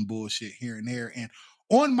picking up some bullshit here and there. And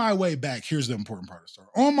on my way back, here's the important part of the story.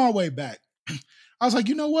 On my way back, I was like,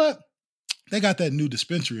 you know what? They got that new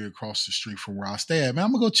dispensary across the street from where I stay at. Man,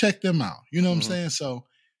 I'm gonna go check them out. You know what I'm saying? So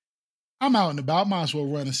I'm out and about. Might as well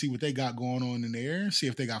run and see what they got going on in there, see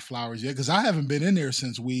if they got flowers yet. Because I haven't been in there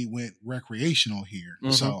since we went recreational here.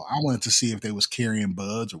 So I wanted to see if they was carrying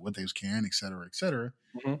buds or what they was carrying, et cetera, et cetera.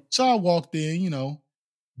 So I walked in,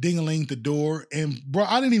 ding-a-ling the door. And bro,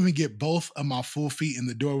 I didn't even get both of my full feet in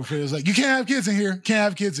the door before it was like, you can't have kids in here. Can't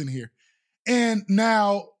have kids in here. And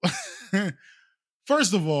now,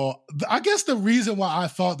 first of all, I guess the reason why I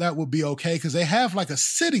thought that would be okay, because they have like a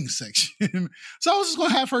sitting section. So I was just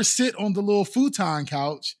going to have her sit on the little futon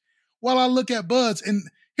couch while I look at buds. And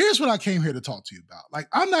here's what I came here to talk to you about. Like,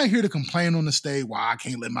 I'm not here to complain on the stage why I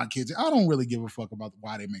can't let my kids in. I don't really give a fuck about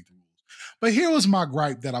why they make the rules. But here was my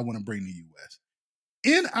gripe that I want to bring to you, Wes.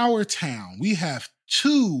 In our town, we have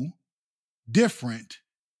 2 different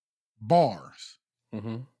bars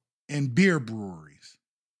and beer breweries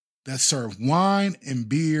that serve wine and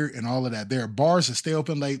beer and all of that. There are bars that stay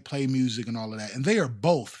open late, play music and all of that. And they are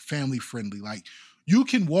both family friendly. Like, you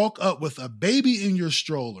can walk up with a baby in your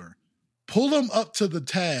stroller, pull them up to the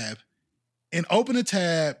tab and open a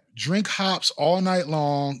tab, drink hops all night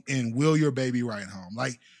long and wheel your baby right home.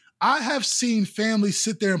 Like, I have seen families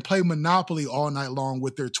sit there and play Monopoly all night long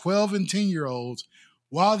with their 12 and 10-year-olds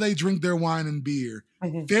while they drink their wine and beer.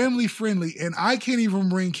 Family friendly. And I can't even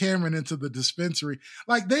bring Cameron into the dispensary.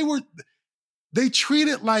 Like, they treat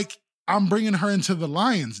it like I'm bringing her into the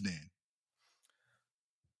lion's den.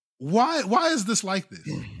 Why is this like this?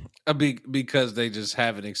 Because they just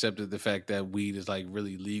haven't accepted the fact that weed is like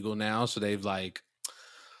really legal now. So they've like,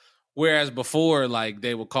 whereas before, like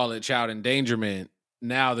they would call it child endangerment.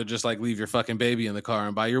 Now they're just like, leave your fucking baby in the car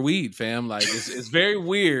and buy your weed, fam. Like, it's very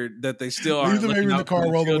weird that they still are. Leave the baby in the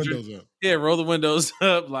car, roll the windows up. Yeah, roll the windows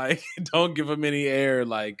up. Like, don't give them any air.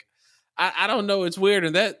 Like, I don't know. It's weird.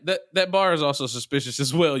 And that bar is also suspicious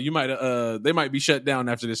as well. You might, they might be shut down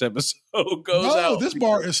after this episode goes out. No, this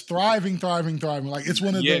bar is thriving. Like, it's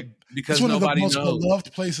one of because one of the most knows.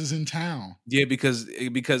 beloved places in town. Yeah, because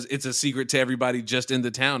it's a secret to everybody just in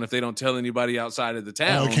the town. If they don't tell anybody outside of the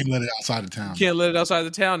town, you can't let it outside of town. Can't let it outside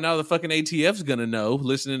the town. Now the fucking ATF's gonna know.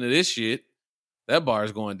 Listening to this shit, that bar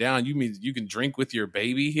is going down. You mean you can drink with your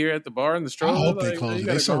baby here at the bar in the stroller? I hope they close it.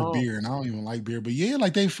 They serve beer, and I don't even like beer. But yeah,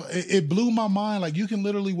 like it blew my mind. Like, you can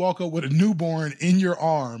literally walk up with a newborn in your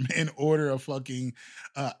arm and order a fucking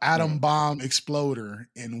atom bomb exploder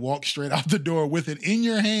and walk straight out the door with it in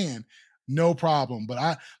your hand, no problem.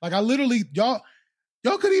 But I literally, y'all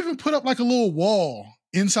could even put up like a little wall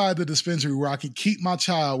inside the dispensary where I can keep my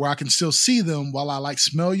child, where I can still see them while I like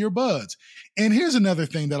smell your buds. And here's another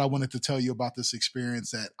thing that I wanted to tell you about this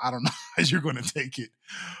experience that I don't know how you're going to take it.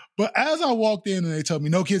 But as I walked in and they told me,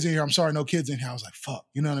 no kids in here, I'm sorry, no kids in here, I was like, fuck,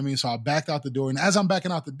 you know what I mean? So I backed out the door. And as I'm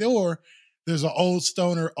backing out the door, there's an old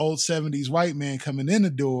stoner, old 70s white man coming in the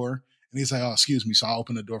door. And he's like, oh, excuse me. So I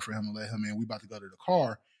opened the door for him and let him in. We about to go to the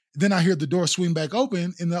car. Then I hear the door swing back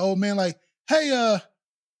open and the old man like, hey,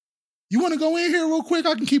 you want to go in here real quick?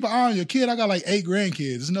 I can keep an eye on your kid. I got like 8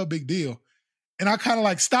 grandkids. It's no big deal. And I kind of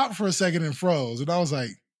like stopped for a second and froze. And I was like,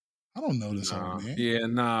 I don't know this old man. Yeah,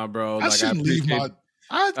 nah, bro. I shouldn't leave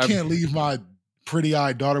I can't leave my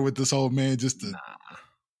pretty-eyed daughter with this old man just to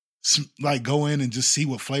like go in and just see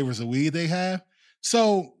what flavors of weed they have.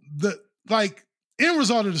 So end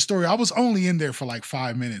result of the story, I was only in there for like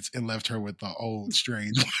 5 minutes and left her with the old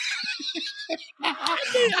strange.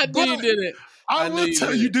 I did it. I will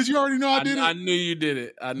tell you. Did you already know I did it? I knew you did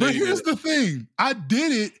it. But here's the thing. I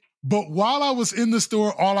did it, but while I was in the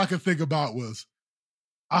store, all I could think about was,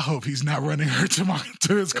 I hope he's not running her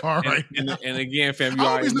to his car right now. And again, fam, you I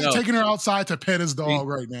hope already he's not know. taking her outside to pet his dog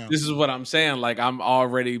right now. This is what I'm saying. Like, I'm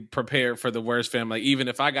already prepared for the worst, fam. Like, even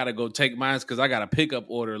if I got to go take mine because I got a pickup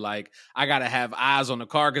order, like, I got to have eyes on the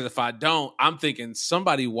car because if I don't, I'm thinking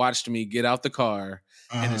somebody watched me get out the car.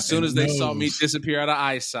 And as soon as they saw me disappear out of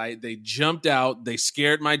eyesight, they jumped out. They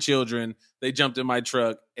scared my children. They jumped in my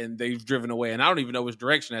truck and they've driven away. And I don't even know which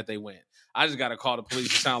direction that they went. I just got to call the police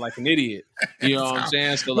to sound like an idiot. You know what I'm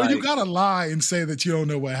saying? So, well, you got to lie and say that you don't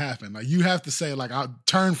know what happened. Like, you have to say, like, I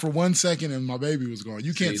turned for 1 second and my baby was gone.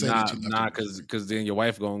 You can't say that you left. Because then your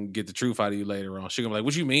wife going to get the truth out of you later on. She going to be like,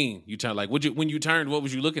 what you mean? You turned, like, when you turned, what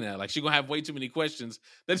was you looking at? Like, she going to have way too many questions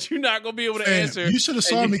that you're not going to be able to answer. You should have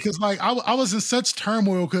saw me because, like, I was in such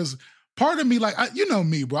turmoil because part of me, like, you know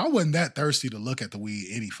me, bro. I wasn't that thirsty to look at the weed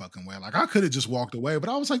any fucking way. Like, I could have just walked away, but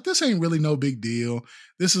I was like, this ain't really no big deal.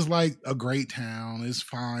 This is like a great town. It's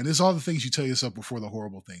fine. It's all the things you tell yourself before the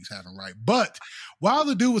horrible things happen, right? But while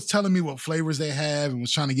the dude was telling me what flavors they have and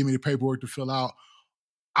was trying to give me the paperwork to fill out,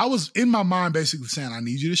 I was in my mind basically saying, I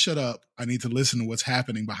need you to shut up. I need to listen to what's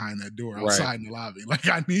happening behind that door outside in the lobby. Like,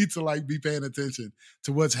 I need to, like, be paying attention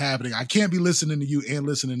to what's happening. I can't be listening to you and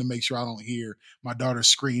listening to make sure I don't hear my daughter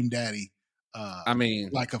scream daddy. I mean,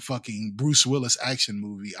 like a fucking Bruce Willis action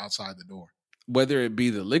movie outside the door. Whether it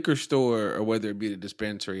be the liquor store or whether it be the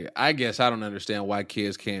dispensary, I guess I don't understand why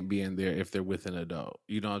kids can't be in there if they're with an adult.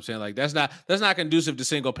 You know what I'm saying? Like, that's not conducive to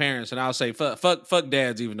single parents. And I'll say fuck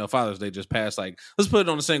dads, even though Father's Day just passed. Like, let's put it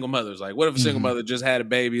on the single mothers. Like, what if a single mother just had a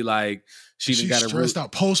baby? Like, she's got stressed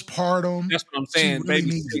out postpartum. That's what I'm saying. Really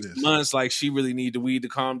baby 6 months. Like, she really need the weed to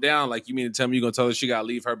calm down. Like, you mean to tell me you're gonna tell her she gotta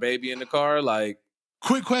leave her baby in the car? Like.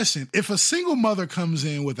 Quick question. If a single mother comes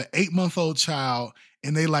in with an 8-month-old child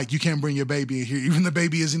and they like, you can't bring your baby in here, even the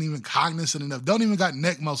baby isn't even cognizant enough, don't even got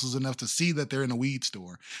neck muscles enough to see that they're in a weed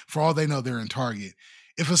store. For all they know, they're in Target.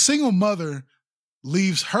 If a single mother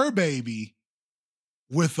leaves her baby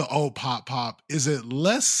with the old pop, is it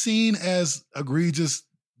less seen as egregious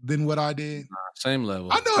than what I did? Same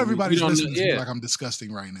level. I know everybody's listening to me like I'm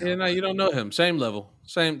disgusting right now. Yeah, no, you don't know him. Same level.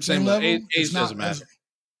 Same level. Age doesn't matter.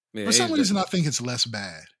 Yeah, for some reason, I think it's less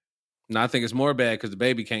bad. No, I think it's more bad because the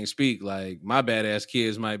baby can't speak. Like, my badass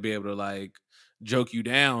kids might be able to, like, joke you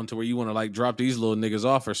down to where you want to, like, drop these little niggas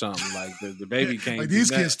off or something. Like, the baby can't. Like,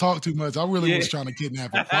 these kids talk too much. I really was trying to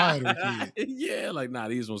kidnap a quieter kid. Yeah, like, nah,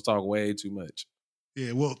 these ones talk way too much.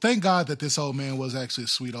 Yeah, well, thank God that this old man was actually a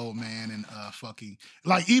sweet old man and fucking,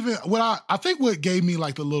 like, even what I think what gave me,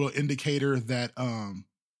 like, the little indicator that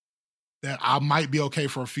I might be okay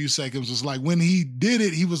for a few seconds was like when he did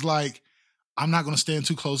it, he was like, I'm not going to stand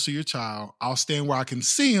too close to your child. I'll stand where I can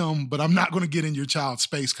see him, but I'm not going to get in your child's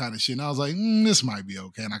space kind of shit. And I was like, this might be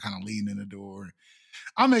okay. And I kind of leaned in the door.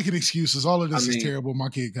 I'm making excuses. All of this is terrible. My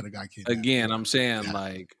kid could have got kidnapped. Again, I'm saying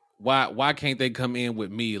like, why can't they come in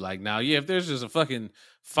with me? Like, now, yeah, if there's just a fucking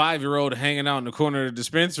 5-year-old hanging out in the corner of the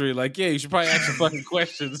dispensary, like, yeah, you should probably ask some fucking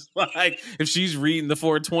questions. Like, if she's reading the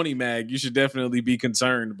 420 mag, you should definitely be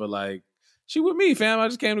concerned. But like, she with me, fam. I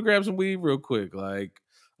just came to grab some weed real quick. Like,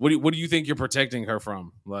 what do you think you're protecting her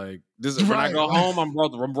from? Like, this is when I go home,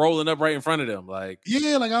 I'm rolling up right in front of them. Like,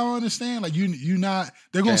 yeah, like I don't understand. Like, you not.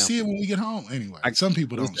 They're gonna see it when we get home anyway. Some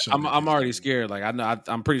people don't. I'm already scared. Like, I know.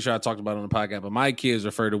 I'm pretty sure I talked about it on the podcast, but my kids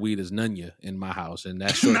refer to weed as nunya in my house, and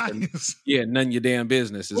that's short. Nice. Yeah, none your damn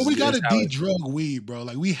business. Well, we got to de-drug weed, bro.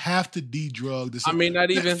 Like, we have to de-drug this. I mean, not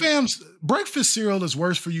even. Fam's breakfast cereal is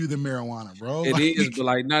worse for you than marijuana, bro. It is, but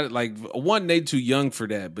like, not like one, they too young for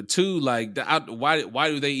that, but two, like, why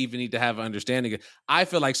do they even need to have an understanding? I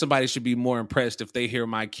feel like somebody should be more impressed if they hear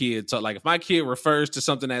my kid talk. Like, if my kid refers to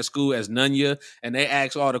something at school as nunya and they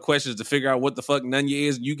ask all the questions to figure out what the fuck nunya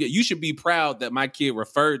is, you should be proud that my kid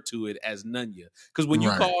referred to it as nunya. Because when you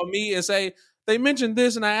call me and say they mentioned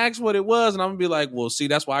this and I asked what it was, and I'm gonna be like, well, see,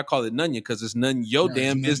 that's why I call it nunya, because it's none your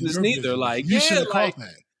damn business neither. Like, you should have caught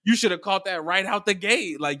that. You should have caught that right out the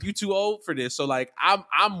gate. Like, you too old for this. So, like,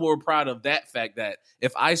 I'm more proud of that fact that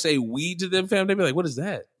if I say weed to them, fam, they be like, what is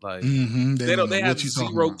that? Like, they have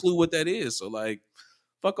zero clue what that is. So, like,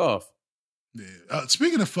 fuck off. Yeah.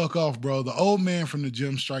 Speaking of fuck off, bro, the old man from the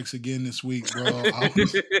gym strikes again this week, bro.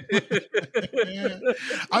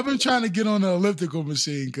 I've been trying to get on the elliptical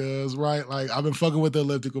machine because, right, like, I've been fucking with the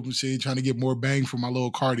elliptical machine, trying to get more bang for my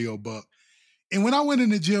little cardio buck. And when I went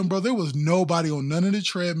in the gym, bro, there was nobody on none of the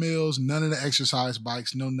treadmills, none of the exercise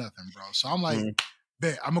bikes, no nothing, bro. So I'm like,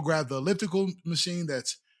 bet I'm going to grab the elliptical machine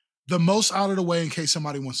that's the most out of the way in case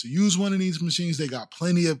somebody wants to use one of these machines. They got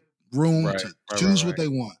plenty of room to choose what they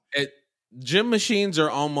want. Gym machines are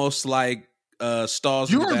almost like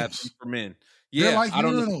stalls in the bathroom for men. Yeah, like I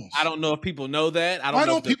don't know if people know that. Why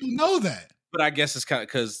don't people know that? But I guess it's kind of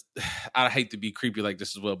because I hate to be creepy like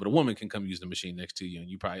this as well. But a woman can come use the machine next to you, and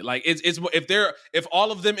you probably like it's if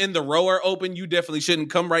all of them in the row are open, you definitely shouldn't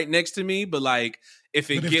come right next to me. But like if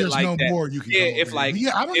get like no that, more, you can.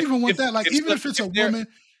 I don't even want that. Like even if it's a woman.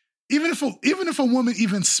 Even if a woman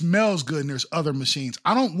even smells good and there's other machines,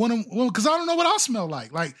 I don't want to, because I don't know what I smell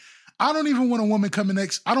like. Like, I don't even want a woman coming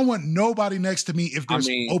next. I don't want nobody next to me if there's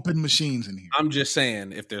open machines in here. I'm just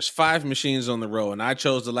saying, if there's 5 machines on the row and I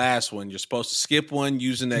chose the last one, you're supposed to skip one,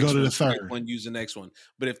 use the next one, skip one, use the next one.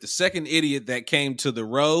 But if the second idiot that came to the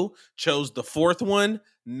row chose the 4th one,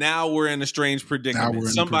 now we're in a strange predicament.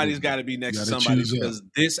 Somebody's got to be next to somebody because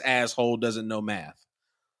this asshole doesn't know math.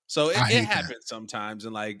 So it happens sometimes,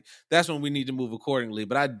 and like that's when we need to move accordingly.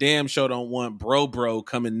 But I damn sure don't want bro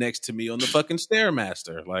coming next to me on the fucking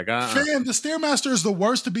Stairmaster. Like, fam, the Stairmaster is the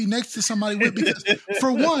worst to be next to somebody with because,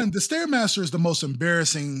 for one, the Stairmaster is the most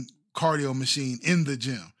embarrassing cardio machine in the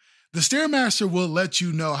gym. The Stairmaster will let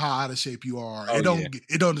you know how out of shape you are.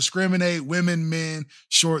 It don't discriminate women, men,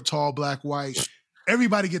 short, tall, black, white.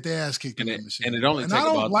 Everybody get their ass kicked in that machine. And I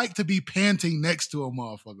don't like to be panting next to a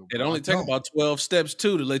motherfucker. Bro. It only takes about 12 steps,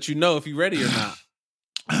 too, to let you know if you're ready or not.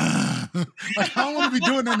 Like, I don't want to be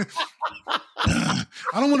doing that.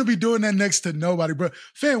 I don't want to be doing that next to nobody, bro.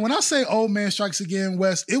 Fam, when I say old man strikes again,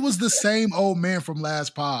 Wes, it was the same old man from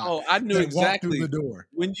last pod. Oh, I knew exactly. Walked through the door.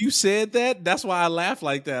 When you said that, that's why I laughed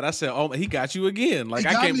like that. I said, "Oh, he got you again!" Like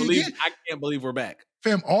I can't believe we're back.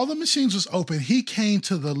 Fam, all the machines was open. He came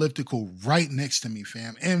to the elliptical right next to me,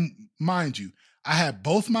 fam. And mind you, I had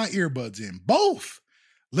both my earbuds in, both,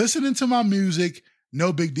 listening to my music,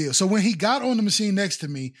 no big deal. So when he got on the machine next to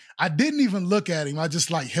me, I didn't even look at him. I just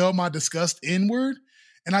like held my disgust inward.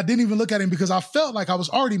 And I didn't even look at him because I felt like I was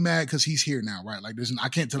already mad because he's here now, right? Like I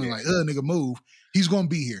can't tell him like, nigga, move. He's going to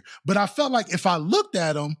be here. But I felt like if I looked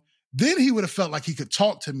at him, then he would have felt like he could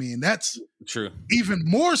talk to me. And that's true. Even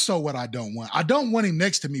more so what I don't want. I don't want him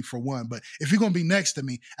next to me for one, but if you're going to be next to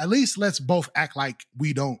me, at least let's both act like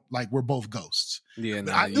we're both ghosts. Yeah,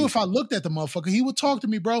 I knew if I looked at the motherfucker, he would talk to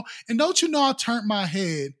me, bro. And don't you know, I turned my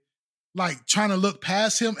head like trying to look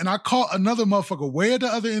past him, and I caught another motherfucker way at the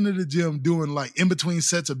other end of the gym doing like in between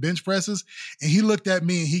sets of bench presses. And he looked at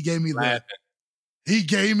me and he gave me that. He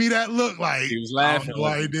gave me that look like he was laughing. I don't know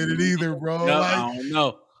why he did it either, bro. No, like, I don't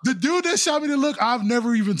know. The dude that shot me the look I've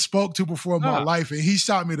never even spoke to before in my life, and he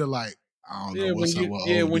shot me the like, I don't know what's up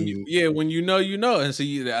with when you know, you know. And so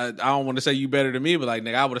I don't want to say you better than me, but like,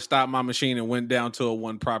 nigga, I would have stopped my machine and went down to a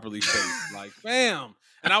one properly shaped. Like, fam.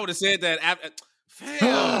 And I would have said that after,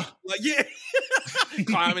 fam. Like, yeah.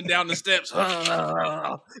 Climbing down the steps.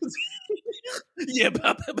 Yeah.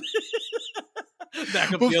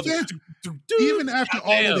 Back up but the other. Even after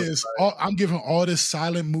all of this, I'm giving all this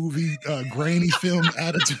silent movie, grainy film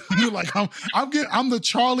attitude. Like I'm the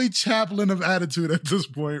Charlie Chaplin of attitude at this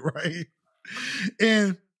point, right?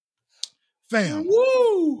 And fam,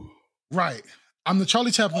 woo, right? I'm the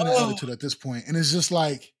Charlie Chaplin of attitude at this point, and it's just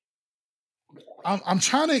like I'm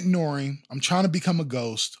trying to ignore him. I'm trying to become a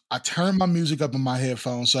ghost. I turn my music up in my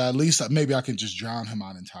headphones, so at least maybe I can just drown him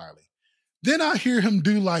out entirely. Then I hear him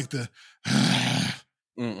do like the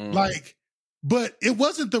like, but it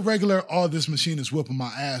wasn't the regular, this machine is whooping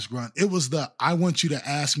my ass grunt. It was the, I want you to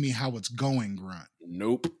ask me how it's going grunt.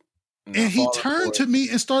 Nope. And he turned to me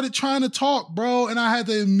and started trying to talk, bro. And I had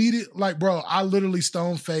to I literally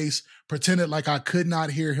stone face, pretended like I could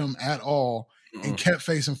not hear him at all and kept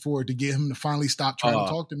facing forward to get him to finally stop trying to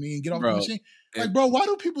talk to me and get off the machine. Like, bro, why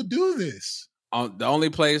do people do this? The only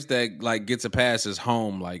place that like gets a pass is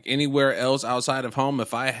home. Like anywhere else outside of home,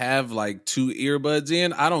 if I have like 2 earbuds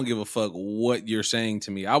in, I don't give a fuck what you're saying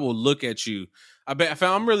to me. I will look at you.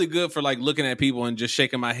 I'm really good for like looking at people and just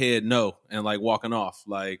shaking my head no and like walking off.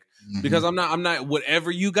 Like because I'm not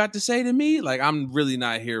whatever you got to say to me. Like I'm really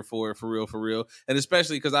not here for it for real. And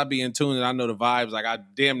especially because I be in tune and I know the vibes. Like I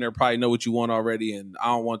damn near probably know what you want already, and I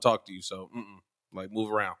don't want to talk to you. So like move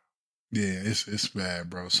around. Yeah, it's bad,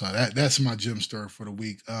 bro. So that's my gym story for the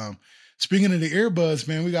week. Speaking of the earbuds,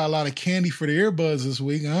 man, we got a lot of candy for the earbuds this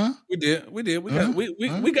week, huh? We did. We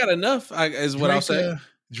got enough, is what I'll say.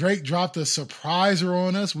 Drake dropped a surpriser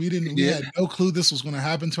on us. We had no clue this was going to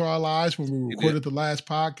happen to our lives when we recorded the last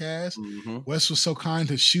podcast. Wes was so kind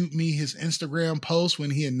to shoot me his Instagram post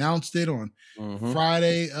when he announced it on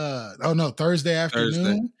Thursday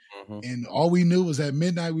afternoon. And all we knew was at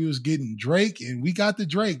midnight we was getting Drake, and we got the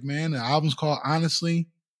Drake, man. The album's called Honestly,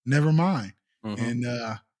 Nevermind. And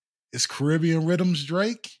it's Caribbean Rhythms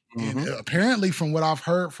Drake. And apparently, from what I've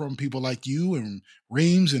heard from people like you and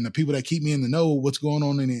Reams and the people that keep me in the know what's going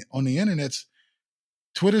on on the internet,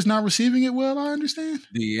 Twitter's not receiving it well, I understand.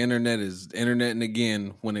 The internet is interneting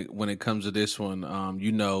again when it comes to this one.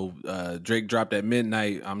 Drake dropped at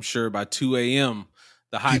midnight. I'm sure by 2 a.m.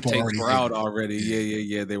 the hot takes were out already.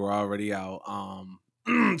 Yeah. They were already out.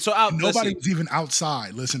 Nobody was even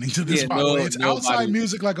outside listening to this. By the way, it's outside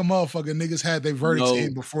music like a motherfucker. Niggas had their verdicts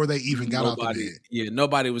in before they even got out the bed. Yeah,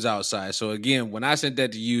 nobody was outside. So again, when I sent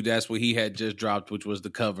that to you, that's what he had just dropped, which was the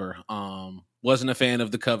cover. Wasn't a fan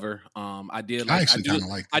of the cover. I do like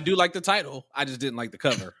the title. I just didn't like the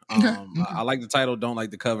cover. I like the title, don't like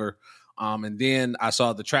the cover. And then I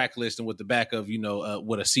saw the track list and with the back of,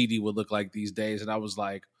 what a CD would look like these days. And I was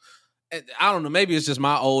like, I don't know, maybe it's just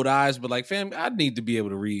my old eyes, but like, fam, I need to be able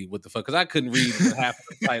to read what the fuck, because I couldn't read what half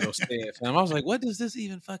of the title said, fam. I was like, what does this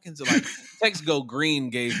even fucking say? Like, Text Go Green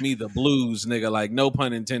gave me the blues, nigga, like, no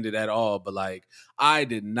pun intended at all, but like, I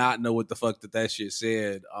did not know what the fuck that shit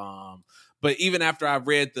said. But even after I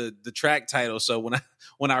read the track title, so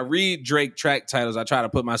when I read Drake track titles, I try to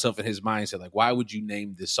put myself in his mindset, like, why would you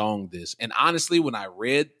name this song this? And honestly, when I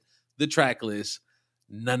read the track list,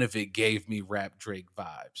 none of it gave me rap Drake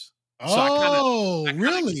vibes. So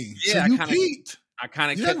really? Yeah, so you peaked. I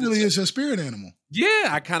kind of that really is your spirit animal. Yeah,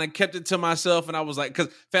 I kind of kept it to myself, and I was like,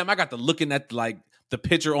 because fam, I got to looking at like the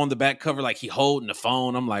picture on the back cover, like he holding the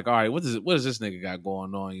phone. I'm like, all right, what does this nigga got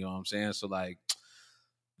going on? You know what I'm saying? So like,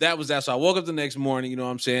 that was that. So I woke up the next morning, you know what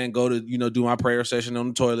I'm saying, go to do my prayer session on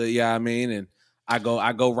the toilet. Yeah, I mean, and I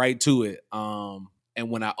go right to it. And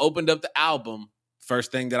when I opened up the album,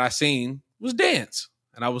 first thing that I seen was Dance,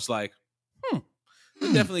 and I was like,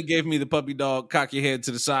 it definitely gave me the puppy dog, cock your head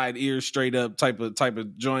to the side, ears straight up type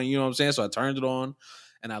of joint, you know what I'm saying? So I turned it on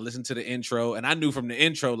and I listened to the intro, and I knew from the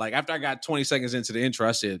intro, like after I got 20 seconds into the intro,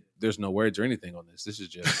 I said, there's no words or anything on this. This is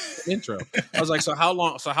just the intro. I was like, so how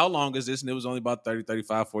long is this? And it was only about 30,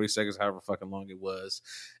 35, 40 seconds, however fucking long it was.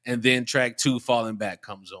 And then track 2, Falling Back,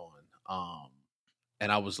 comes on.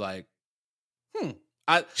 And I was like,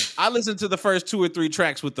 I listened to the first 2 or 3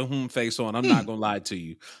 tracks with the face on. I'm not going to lie to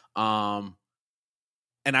you.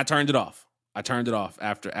 And I turned it off. After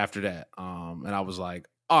that. And I was like,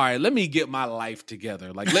 all right, let me get my life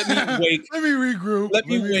together. Like, let me wake. Let me regroup. Let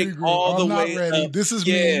me wake all the way ready. up. This is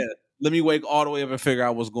me. Let me wake all the way up and figure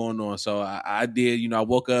out what's going on. So I did. I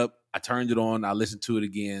woke up. I turned it on. I listened to it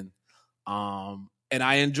again. And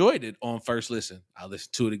I enjoyed it on first listen. I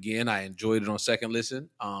listened to it again. I enjoyed it on second listen.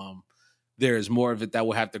 There is more of it that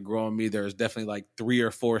will have to grow on me. There's definitely like 3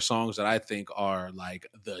 or 4 songs that I think are like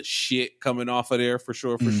the shit coming off of there for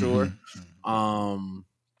sure.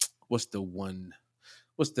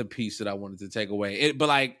 What's the piece that I wanted to take away? But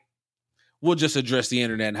like, we'll just address the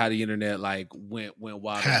internet and how the internet like went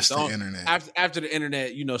wild. Past the internet. After the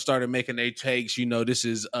internet, started making their takes. This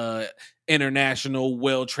is international,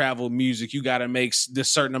 well-traveled music. You got to make this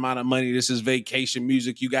certain amount of money. This is vacation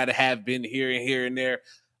music. You got to have been here and there.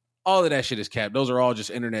 All of that shit is capped. Those are all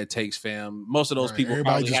just internet takes, fam. Most of those people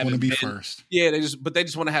everybody probably just want to be first. Yeah, they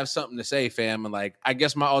just want to have something to say, fam. And like, I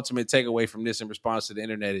guess my ultimate takeaway from this in response to the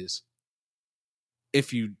internet is,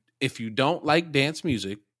 if you don't like dance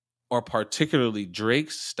music, or particularly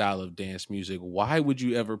Drake's style of dance music, why would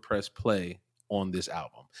you ever press play on this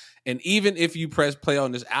album? And even if you press play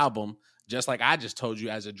on this album, just like I just told you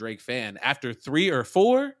as a Drake fan, after 3 or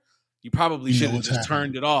 4, you probably should have just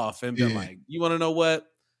turned it off and been like, you want to know what?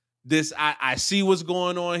 This I see what's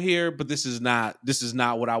going on here, but this is not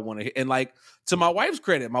what I want to hear. And like, to my wife's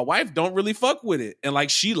credit, my wife don't really fuck with it. And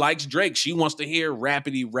like, she likes Drake. She wants to hear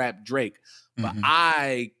rapidy rap Drake. But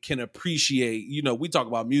I can appreciate, we talk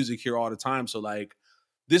about music here all the time. So like,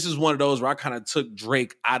 this is one of those where I kind of took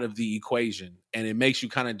Drake out of the equation, and it makes you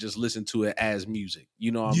kind of just listen to it as music.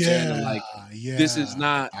 You know what I'm saying? And like, this is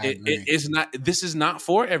not, this is not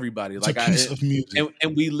for everybody. It's like, a piece of music.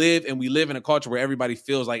 And we live in a culture where everybody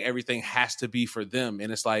feels like everything has to be for them.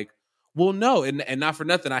 And it's like, well, no, and not for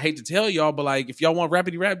nothing. I hate to tell y'all, but like, if y'all want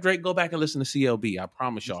rapidy rap Drake, go back and listen to CLB. I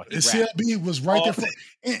promise y'all. CLB was right there.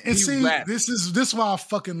 And see, this is why I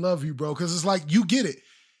fucking love you, bro. Because it's like, you get it.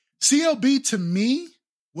 CLB to me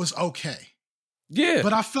was okay. Yeah.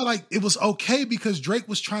 But I felt like it was okay because Drake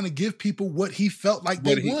was trying to give people what he felt like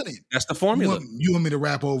they wanted. That's the formula. You want me to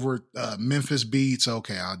rap over Memphis beats?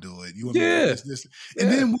 Okay, I'll do it. You want me to this. And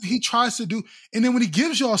then when he tries to do, and then when he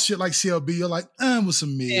gives y'all shit like CLB, you're like, it was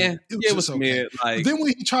some mid. It was okay. Mid. Like, but then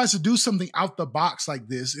when he tries to do something out the box like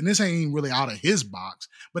this, and this ain't even really out of his box,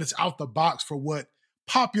 but it's out the box for what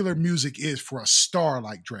popular music is for a star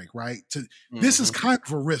like Drake, right? This is kind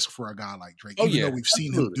of a risk for a guy like Drake, even though we've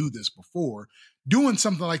seen him do this before. Doing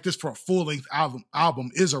something like this for a full-length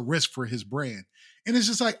album is a risk for his brand. And it's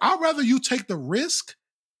just like, I'd rather you take the risk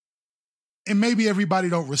and maybe everybody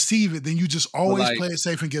don't receive it, then you just always play it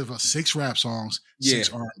safe and give us 6 rap songs,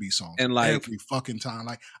 6 R&B songs, and like every fucking time.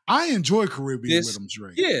 Like, I enjoy Caribbean Rhythms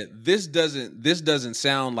Drake. Yeah, this doesn't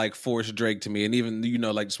sound like forced Drake to me. And even, you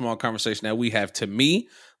know, like the small conversation that we have, to me,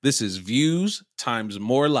 this is Views times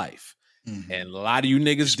More Life. Mm-hmm. And a lot of you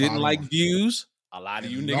niggas didn't like Views. A lot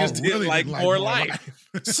of you niggas didn't like More Life.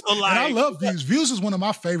 So like, and I love Views. Views is one of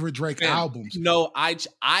my favorite Drake albums. No, I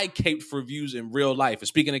caped for Views in real life. And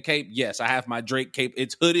speaking of cape, yes, I have my Drake cape.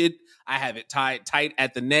 It's hooded. I have it tied tight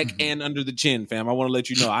at the neck and under the chin, fam. I want to let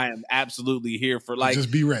you know I am absolutely here for like.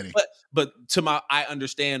 Just be ready. But I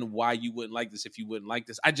understand why you wouldn't like this if you wouldn't like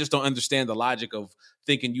this. I just don't understand the logic of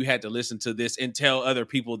thinking you had to listen to this and tell other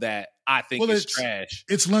people that I think it's trash.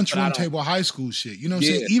 It's lunchroom table high school shit. You know what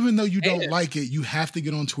I'm saying? Even though you don't like it, you have to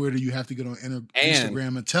get on Twitter, you have to get on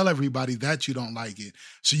Instagram and tell everybody that you don't like it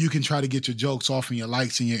so you can try to get your jokes off and your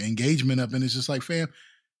likes and your engagement up. And it's just like, fam,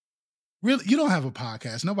 really, you don't have a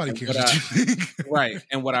podcast. Nobody cares what you think. Right.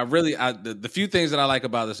 And what I really, the few things that I like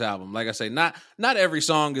about this album, like I say, not every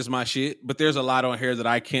song is my shit, but there's a lot on here that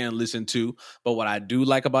I can listen to. But what I do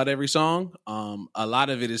like about every song, a lot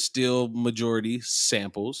of it is still majority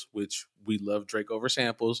samples, which we love Drake over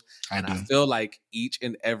samples. I feel like each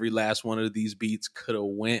and every last one of these beats could have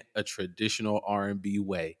went a traditional R&B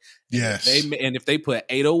way. Yes. If they put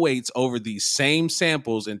 808s over these same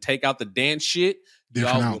samples and take out the dance shit,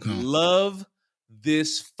 y'all would love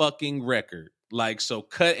this fucking record. Like, so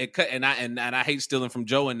cut, and I hate stealing from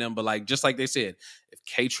Joe and them, but like, just like they said, if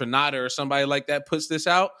K Tronada or somebody like that puts this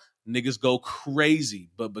out, niggas go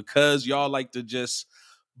crazy. But because y'all like to just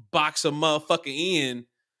box a motherfucker in,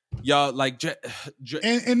 y'all like, and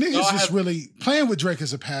niggas just really playing with Drake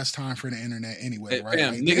is a pastime for the internet anyway, right?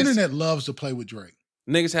 Like, the internet loves to play with Drake.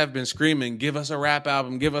 Niggas have been screaming, give us a rap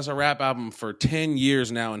album for 10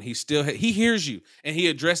 years now, and he hears you, and he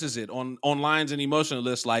addresses it on lines and emotional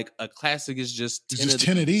lists like a classic is just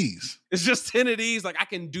 10 of these. It's just 10 of these. Like, I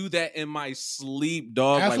can do that in my sleep,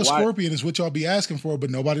 dog. Half of Scorpion is what y'all be asking for, but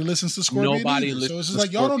nobody listens to Scorpion. Nobody listens. So it's just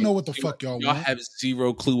like, y'all don't know what the fuck y'all want. Y'all have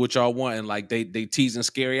zero clue what y'all want, and like they teasing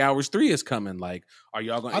Scary Hours 3 is coming. Like, are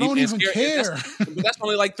y'all going? I don't even care. That's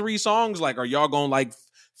only like 3 songs. Like, are y'all going like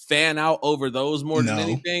fan out over those more than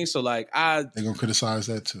anything? So like, they're gonna criticize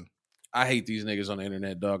that too. I hate these niggas on the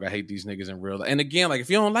internet, dog. I hate these niggas in real life. And again, like, if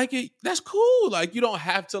you don't like it, that's cool. Like, you don't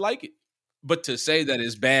have to like it, but to say that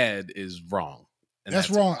it's bad is wrong. And that's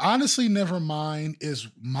wrong. Honestly, Nevermind is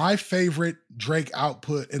my favorite Drake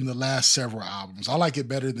output in the last several albums. I like it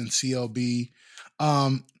better than CLB.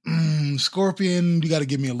 Scorpion, you got to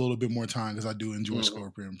give me a little bit more time because I do enjoy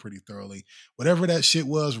Scorpion pretty thoroughly. Whatever that shit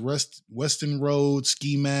was, Western Road,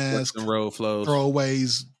 Ski Mask, Western Road flows,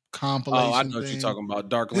 Throwaways, compilation. Oh, I know what you're talking about.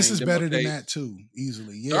 Dark Lane. This is better than that too,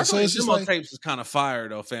 easily. Yeah, Dark so Lane it's just demo like, tapes is kind of fire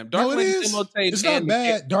though, fam. Dark no, Lane it is. Demo tapes, it's not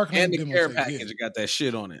bad. Dark Lane and the demo care tape, package got that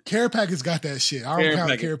shit on it. Care package got that shit. I don't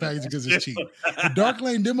count care package because it's cheap. The Dark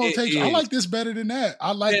Lane demo tapes, I like this better than that.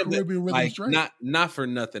 I like Caribbean Rhythms Drake. Not for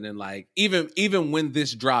nothing. And like, even when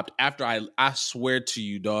this dropped, after I swear to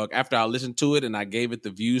you, dog, after I listened to it and I gave it the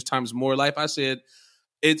Views times More Life, I said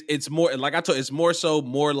it's more, like I told, it's more so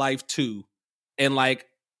More Life 2. And like,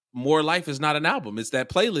 More Life is not an album. It's that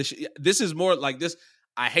playlist. This is more like this.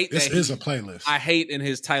 I hate this that is a playlist. I hate in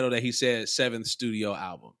his title that he said 7th studio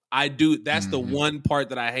album. I do. That's the one part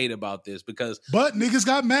that I hate about this because. But niggas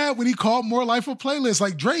got mad when he called More Life a playlist.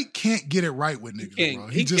 Like, Drake can't get it right with niggas, bro.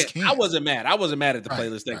 He just can't. I wasn't mad. I wasn't mad at the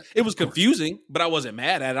playlist thing. It was confusing, but I wasn't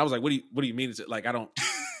mad at it. I was like, what do you mean? Is it like, I don't.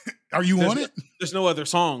 Are you on it? There's no other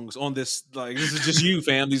songs on this. Like, this is just you,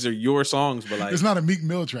 fam. These are your songs, but like, there's not a Meek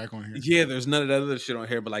Mill track on here. Yeah, there's none of that other shit on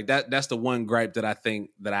here. But like, that's the one gripe that I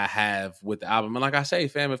think that I have with the album. And like I say,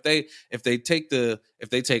 fam, if they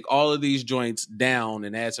take all of these joints down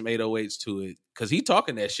and add some 808s to it, because he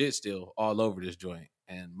talking that shit still all over this joint.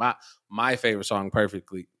 And my favorite song,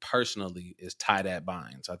 personally, is Tie That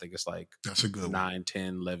Binds. I think it's like that's a good 9,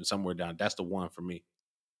 10, 11, somewhere down. That's the one for me.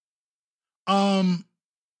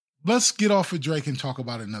 Let's get off of Drake and talk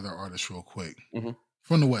about another artist real quick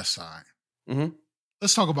from the West Side.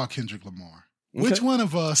 Let's talk about Kendrick Lamar. Okay. Which one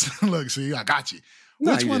of us, look, see, I got you.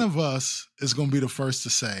 Which one of us is going to be the first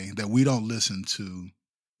to say that we don't listen to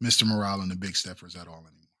Mr. Morale and the Big Steppers at all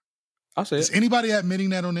anymore? I'll say Is anybody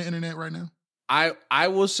admitting that on the internet right now? I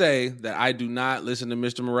will say that I do not listen to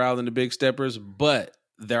Mr. Morale and the Big Steppers, but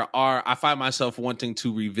I find myself wanting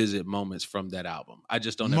to revisit moments from that album. I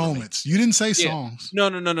just don't moments. You didn't say songs. No,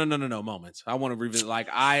 moments. I want to revisit. Like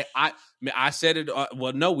I said it.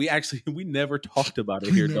 Well, no, we never talked about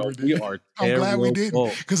it here. Though we are. I'm glad we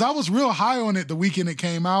didn't, because I was real high on it the weekend it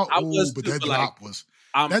came out. But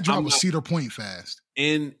that drop was Cedar Point fast.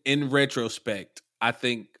 In retrospect, I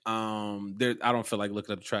think I don't feel like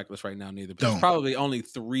looking up the track list right now neither. But there's probably only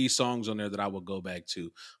 3 songs on there that I will go back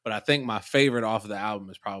to. But I think my favorite off of the album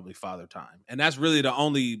is probably Father Time. And that's really the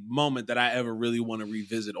only moment that I ever really want to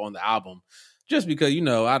revisit on the album. Just because,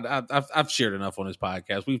 I've shared enough on this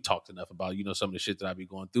podcast. We've talked enough about, some of the shit that I be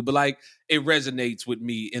going through. But like, it resonates with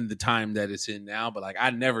me in the time that it's in now. But like, I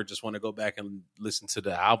never just want to go back and listen to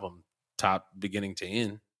the album top beginning to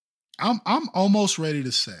end. I'm almost ready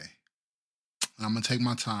to say, I'm going to take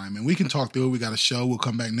my time, and we can talk through it. We got a show. We'll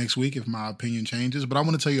come back next week if my opinion changes, but I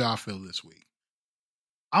want to tell you how I feel this week.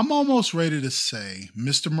 I'm almost ready to say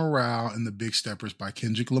Mr. Morale and the Big Steppers by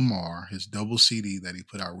Kendrick Lamar, his double CD that he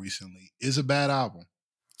put out recently, is a bad album.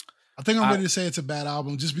 I think I'm ready to say it's a bad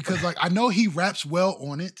album just because, like, I know he raps well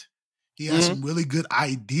on it. He has some really good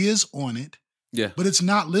ideas on it. Yeah. But it's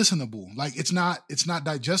not listenable. Like, it's not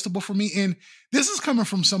digestible for me. And this is coming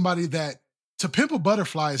from somebody that, To Pimp a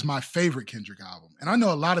Butterfly is my favorite Kendrick album. And I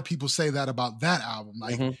know a lot of people say that about that album.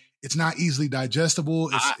 Like, it's not easily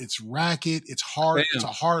digestible. It's racket. It's hard. Fam. It's a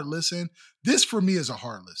hard listen. This, for me, is a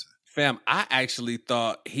hard listen. Fam, I actually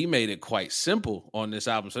thought he made it quite simple on this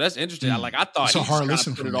album. So that's interesting. I thought he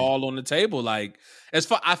just put it all on the table. Like,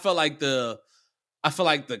 I felt like the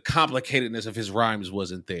complicatedness of his rhymes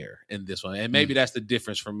wasn't there in this one. And maybe that's the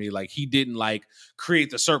difference for me. Like, he didn't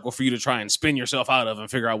create the circle for you to try and spin yourself out of and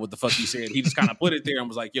figure out what the fuck he said. He just kind of put it there and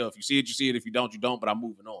was like, yo, if you see it, you see it. If you don't, you don't, but I'm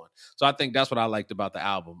moving on. So I think that's what I liked about the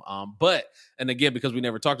album. And again, because we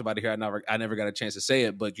never talked about it here, I never got a chance to say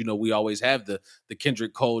it, but we always have the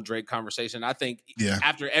Kendrick Cole Drake conversation. I think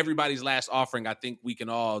after everybody's last offering, I think we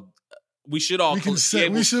should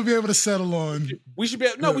be able to settle on. We should be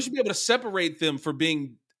able to separate them for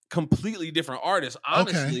being completely different artists,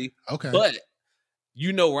 honestly. Okay. But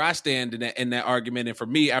where I stand in that argument. And for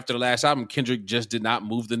me, after the last album, Kendrick just did not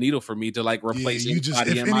move the needle for me to replace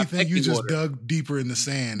anybody in my pecking order. You just dug deeper in the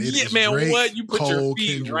sand. You put your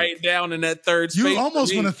feet Kendrick right down in that third space. You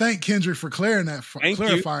almost want to thank Kendrick for clarifying that for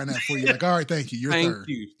you. Like, all right, thank you. You're third.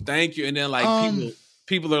 Thank you. And then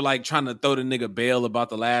people are trying to throw the nigga bail about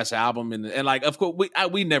the last album, and of course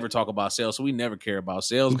we never talk about sales, so we never care about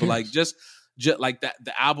sales. But just like that,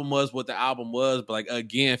 the album was what the album was. But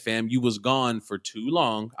again, fam, you was gone for too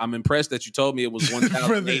long. I'm impressed that you told me it was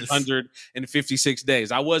 1,856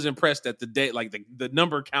 days. I was impressed that the day, the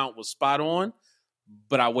number count was spot on,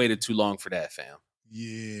 but I waited too long for that, fam.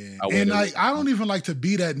 Yeah. And I don't even like to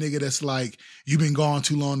be that nigga that's like, you've been gone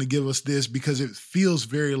too long to give us this, because it feels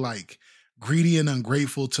very greedy and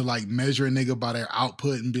ungrateful to measure a nigga by their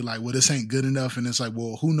output and be like, well, this ain't good enough. And it's like,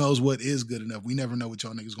 well, who knows what is good enough? We never know what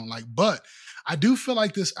y'all niggas gonna like. But I do feel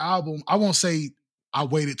like this album, I won't say I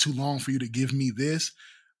waited too long for you to give me this,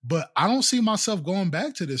 but I don't see myself going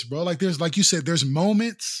back to this, bro. There's, like you said, there's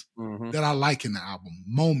moments that I like in the album.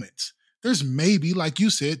 Moments. There's maybe, like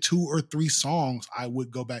you said, 2 or 3 songs I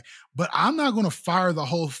would go back. But I'm not going to fire the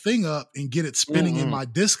whole thing up and get it spinning in my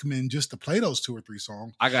Discman just to play those 2 or 3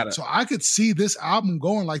 songs. I got it. So I could see this album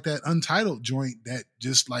going like that Untitled joint that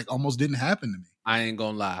just almost didn't happen to me. I ain't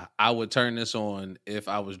going to lie. I would turn this on if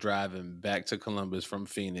I was driving back to Columbus from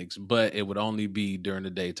Phoenix, but it would only be during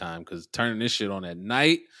the daytime, because turning this shit on at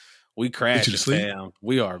night, we crashing, fam.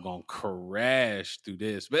 We are gonna crash through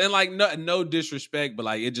this, but no disrespect, but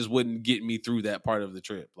it just wouldn't get me through that part of the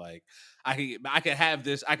trip. I could have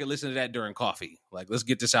this. I could listen to that during coffee. Let's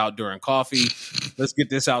get this out during coffee. Let's get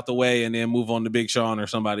this out the way, and then move on to Big Sean or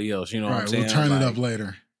somebody else. You know what I'm saying? We'll turn it up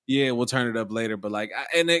later. Yeah, we'll turn it up later. But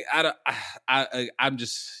I'm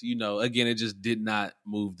just again, it just did not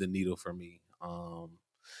move the needle for me.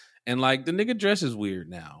 And the nigga dress is weird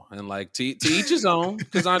now. And to each his own,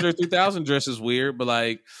 because Andre 3000 dress is weird.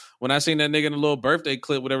 But when I seen that nigga in a little birthday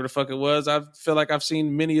clip, whatever the fuck it was, I feel like I've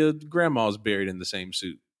seen many of grandmas buried in the same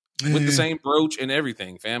suit with the same brooch and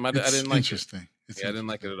everything, fam. I didn't like it. I didn't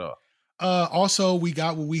like it at all. Also, we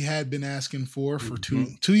got what we had been asking for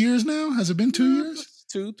 2 years now. Has it been 2 years?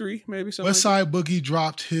 2, 3, maybe something. Westside Boogie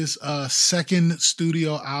dropped his second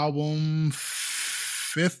studio album,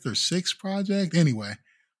 5th or 6th project. Anyway.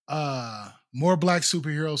 More Black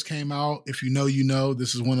Superheroes came out. If you know,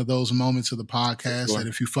 this is one of those moments of the podcast that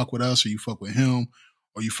if you fuck with us or you fuck with him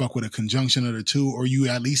or you fuck with a conjunction of the two, or you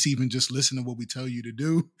at least even just listen to what we tell you to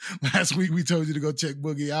do. Last week, we told you to go check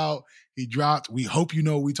Boogie out. He dropped. We hope you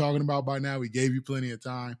know what we're talking about by now. We gave you plenty of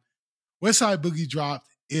time. Westside Boogie dropped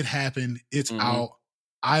It happened. It's Mhm. out.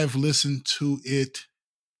 I've listened to it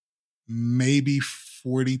maybe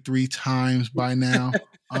 43 times by now.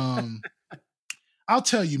 I'll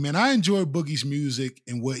tell you, man, I enjoy Boogie's music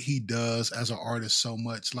and what he does as an artist so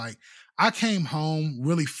much. Like, I came home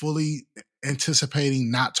really fully anticipating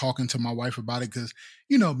not talking to my wife about it because,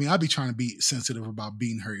 you know me, I be trying to be sensitive about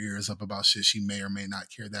beating her ears up about shit she may or may not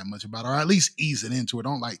care that much about, or at least ease it into it.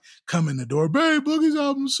 Don't like come in the door, babe, Boogie's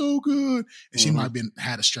album's so good. And she might have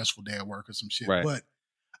had a stressful day at work or some shit. Right. But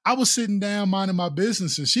I was sitting down minding my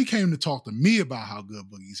business and she came to talk to me about how good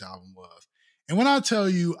Boogie's album was. And when I tell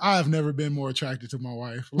you, I have never been more attracted to my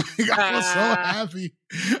wife. Like, I was so happy.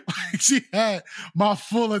 Like, she had my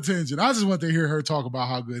full attention. I just want to hear her talk about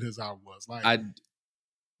how good his album was. Like,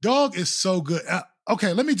 dog is so good.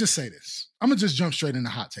 Okay, let me just say this. I'm going to just jump straight into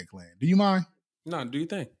hot take land. Do you mind? No, do you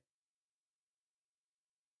think?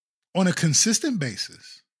 On a consistent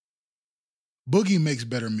basis, Boogie makes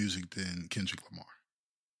better music than Kendrick Lamar.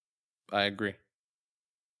 I agree.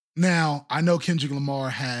 Now, I know Kendrick Lamar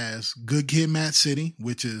has Good Kid, Mad City,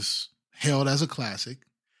 which is hailed as a classic.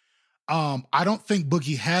 I don't think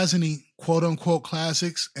Boogie has any quote-unquote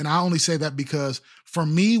classics, and I only say that because, for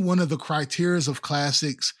me, one of the criteria of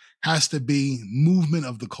classics has to be movement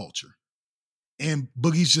of the culture. And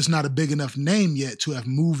Boogie's just not a big enough name yet to have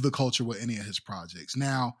moved the culture with any of his projects.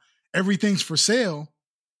 Now, Everything's for Sale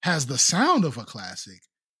has the sound of a classic,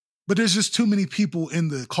 but there's just too many people in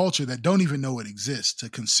the culture that don't even know it exists to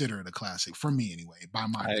consider it a classic. For me, anyway. By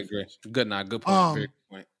my, I agree. Good point. Very good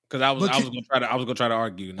point. Because I was gonna try to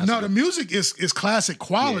argue. No, the music is classic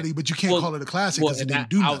quality, but you can't call it a classic because it didn't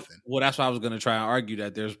do nothing. That's why I was gonna try and argue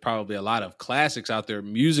that there's probably a lot of classics out there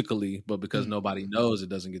musically, but because nobody knows, it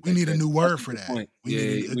doesn't get. We need a new word for that. Point. We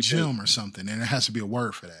need a gem or something, and there has to be a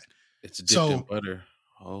word for that. It's dipped in butter.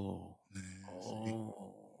 Oh.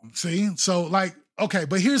 See, so like, okay,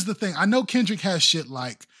 but here's the thing. I know Kendrick has shit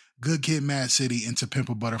like Good Kid, Mad City, and To Pimp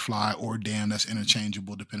a Butterfly, or Damn, that's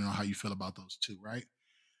interchangeable depending on how you feel about those two, right?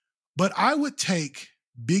 But I would take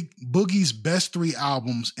Big Boogie's best 3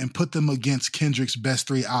 albums and put them against Kendrick's best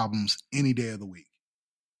 3 albums any day of the week.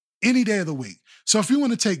 Any day of the week. So if you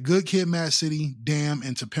want to take Good Kid, Mad City, Damn,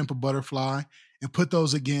 and To Pimp a Butterfly and put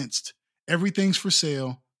those against Everything's for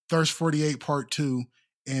Sale, Thirst 48 Part 2,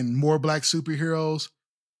 and More Black Superheroes,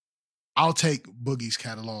 I'll take Boogie's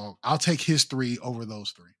catalog. I'll take his 3 over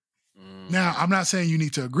those 3. Now, I'm not saying you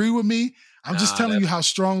need to agree with me. I'm just telling you how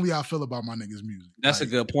strongly I feel about my nigga's music. That's a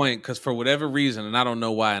good point, because for whatever reason, and I don't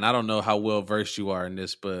know why, and I don't know how well versed you are in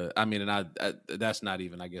this, but I mean, and I that's not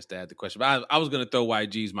even, I guess, to add the question. But I was going to throw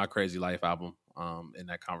YG's My Crazy Life album in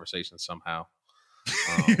that conversation somehow.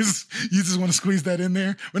 You just want to squeeze that in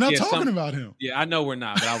there? We're not talking about him. Yeah, I know we're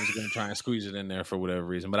not, but I was going to try and squeeze it in there for whatever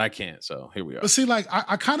reason, but I can't, so here we are. But see, like,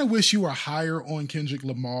 I kind of wish you were higher on Kendrick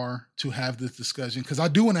Lamar to have this discussion, because I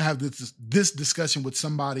do want to have this discussion with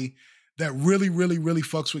somebody that really, really, really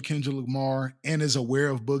fucks with Kendrick Lamar and is aware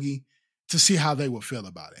of Boogie, to see how they would feel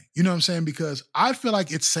about it. You know what I'm saying? Because I feel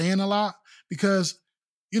like it's saying a lot, because,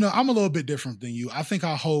 you know, I'm a little bit different than you. I think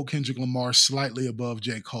I hold Kendrick Lamar slightly above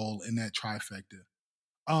J. Cole in that trifecta.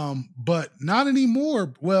 But not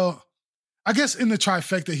anymore. Well, I guess in the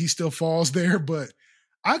trifecta, he still falls there, but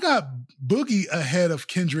I got Boogie ahead of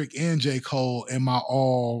Kendrick and J. Cole in my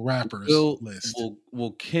all rappers list.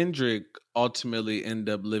 Will Kendrick ultimately end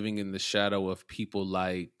up living in the shadow of people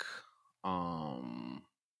like,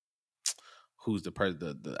 who's the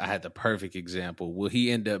person? I had the perfect example. Will he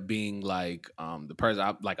end up being like the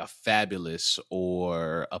person like a Fabulous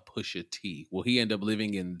or a Pusha T? Will he end up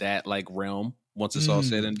living in that like realm once it's all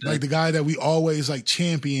said and done? Like the guy that we always like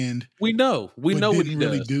championed. We know what he didn't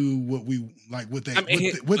really do what we like. They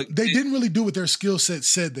didn't really do what their skill set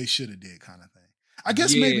said they should have did, kind of thing. I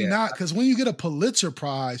guess maybe not, because when you get a Pulitzer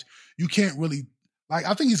Prize, you can't really, like,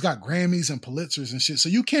 I think he's got Grammys and Pulitzers and shit, so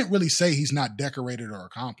you can't really say he's not decorated or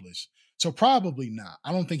accomplished. So probably not.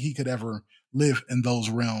 I don't think he could ever live in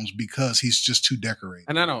those realms because he's just too decorated.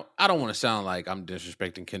 And I don't want to sound like I'm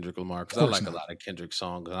disrespecting Kendrick Lamar, because I like a lot of Kendrick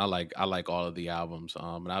songs, and I like all of the albums.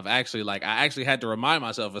 And I actually had to remind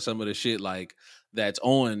myself of some of the shit like that's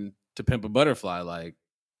on To Pimp a Butterfly, like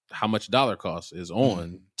How Much a Dollar Costs is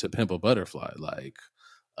on To Pimp a Butterfly, like.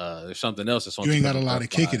 There's something else that's on. You ain't got a lot of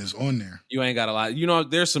kick it is on there. You ain't got a lot. You know,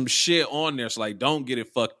 there's some shit on there. So like, don't get it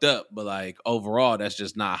fucked up. But like overall, that's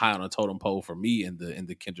just not high on a totem pole for me in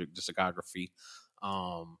the Kendrick discography.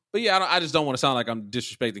 But yeah, I just don't want to sound like I'm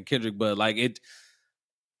disrespecting Kendrick. But like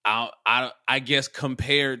I guess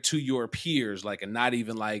compared to your peers, like, and not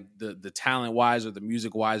even like the talent wise or the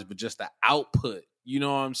music wise, but just the output. You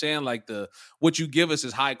know what I'm saying? Like what you give us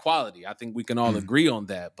is high quality. I think we can all agree on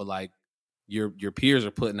that. But like, your peers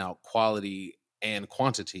are putting out quality and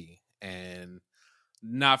quantity, and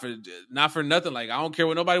not for nothing. Like, I don't care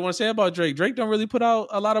what nobody want to say about Drake. Drake don't really put out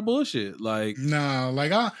a lot of bullshit. Like, nah,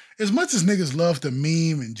 like as much as niggas love to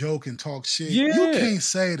meme and joke and talk shit, you can't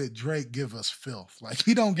say that Drake give us filth. Like,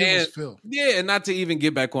 he don't give us filth. Yeah, and not to even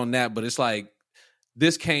get back on that, but it's like,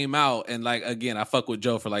 this came out, and like, again, I fuck with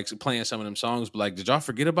Joe for like playing some of them songs, but like, did y'all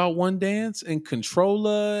forget about One Dance and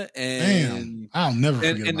Controller? And damn, I'll never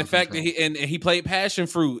forget and the fact Control. that he played Passion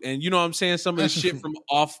Fruit, and you know what I'm saying, some of the shit from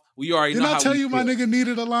off. We already did know. I how tell you feel. my nigga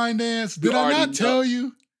needed a line dance? Did I not tell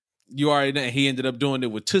you? You already know. He ended up doing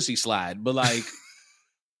it with Tootsie Slide, but like,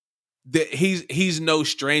 he's no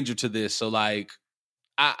stranger to this. So like,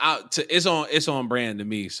 it's on brand to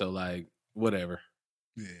me. So like, whatever.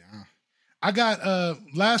 Yeah. I got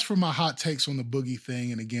last for my hot takes on the Boogie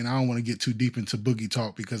thing, and again, I don't want to get too deep into Boogie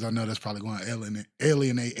talk because I know that's probably going to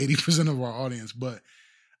alienate 80% of our audience, but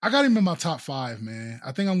I got him in my top 5, man.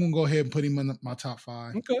 I think I'm going to go ahead and put him in my top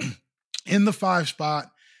 5. Okay. In the 5 spot,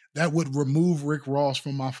 that would remove Rick Ross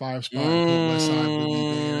from my 5 spot and put Westside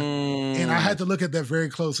Boogie there. And I had to look at that very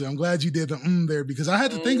closely. I'm glad you did the there because I had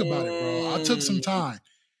to think about it, bro. I took some time.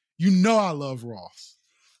 You know I love Ross.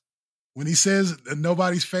 When he says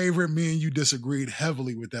nobody's favorite, me and you disagreed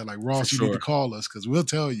heavily with that. Like, Ross, you need to call us because we'll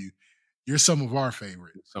tell you, you're some of our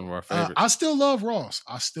favorites. Some of our favorites. I still love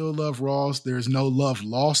Ross. There's no love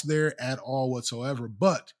lost there at all whatsoever.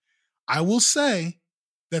 But I will say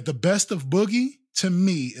that the best of Boogie, to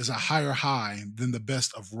me, is a higher high than the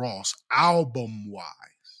best of Ross, album-wise.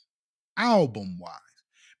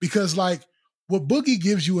 Because, like, what Boogie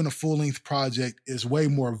gives you in a full-length project is way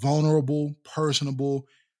more vulnerable, personable.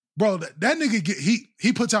 Bro, that nigga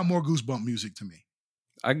he puts out more Goosebump music to me.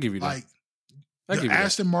 I give you that. Like, the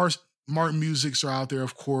Aston Martin musics are out there,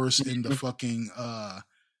 of course, in the fucking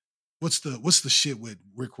what's the shit with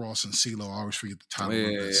Rick Ross and CeeLo? I always forget the title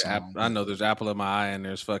of that song. I know there's Apple in My Eye and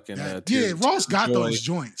there's fucking Ross got those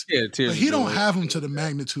joints. Yeah, but he don't have them to the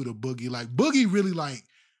magnitude of Boogie. Like, Boogie really, like,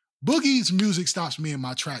 Boogie's music stops me in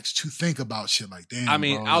my tracks to think about shit like, damn, I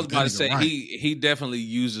mean, bro, I was like, about to say, right. he definitely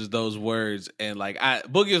uses those words, and like,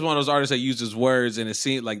 Boogie is one of those artists that uses words, and it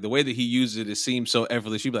seems like the way that he uses it seems so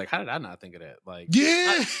effortless. You'd be like, how did I not think of that? Like,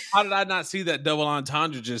 yeah, how did I not see that double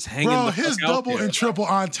entendre just hanging? Bro, his double and triple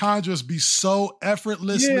entendres be so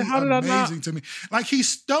effortlessly amazing to me. Like, he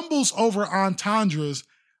stumbles over entendres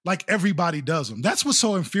like everybody does them. That's what's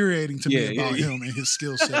so infuriating to me about him and his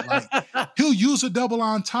skill set. Like, he'll use a double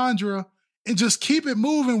entendre and just keep it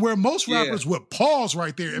moving, where most rappers would pause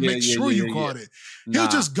right there and make sure you caught it. He'll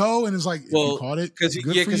just go and it's like, if you caught it, because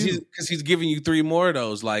he's giving you 3 more of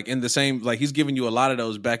those, like, in the same, like, he's giving you a lot of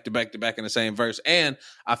those back to back to back in the same verse. And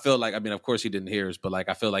I feel like, I mean, of course he didn't hear us, but like,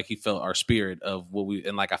 I feel like he felt our spirit of what we,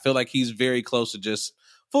 and like, I feel like he's very close to just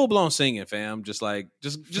full blown singing, fam. Just like,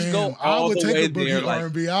 just go all the way there. Like,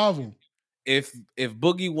 R&B album. If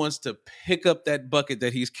Boogie wants to pick up that bucket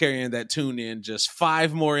that he's carrying that tune in just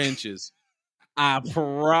 5 more inches, I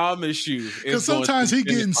promise you. Because sometimes he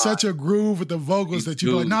get in such a groove with the vocals that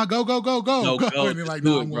you're like, nah, go. No, And you're like,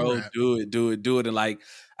 no, I'm bro, do it. And like,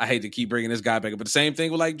 I hate to keep bringing this guy back up, but the same thing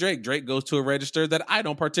with like Drake. Drake goes to a register that I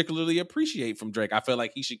don't particularly appreciate from Drake. I feel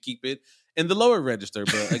like he should keep it in the lower register.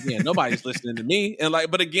 But again, nobody's listening to me. And like,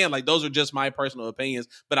 but again, like, those are just my personal opinions.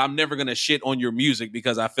 But I'm never gonna shit on your music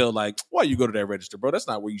because I feel like, why you go to that register, bro? That's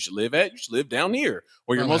not where you should live at. You should live down here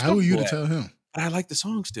where you're most comfortable. How are you to tell him? But I like the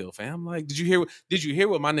song still, fam. Like, did you hear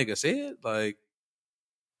what my nigga said? Like,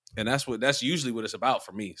 and that's usually what it's about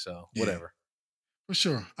for me. So whatever. For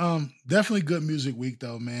sure. Definitely good music week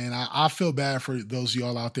though, man. I feel bad for those of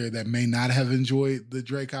y'all out there that may not have enjoyed the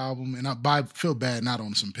Drake album. And I feel bad not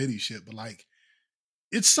on some pity shit, but like,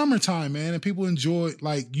 it's summertime, man, and people enjoy,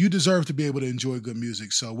 like, you deserve to be able to enjoy good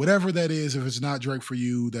music. So whatever that is, if it's not Drake for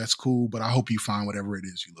you, that's cool. But I hope you find whatever it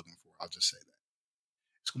is you're looking for. I'll just say that.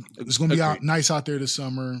 It's going to be nice out there this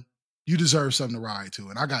summer. You deserve something to ride to.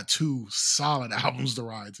 And I got 2 solid albums to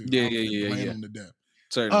ride to. Yeah. On the depth.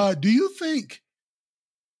 Certainly. Do you think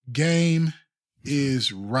Game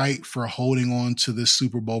is right for holding on to this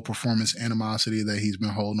Super Bowl performance animosity that he's been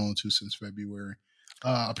holding on to since February?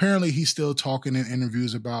 Apparently, he's still talking in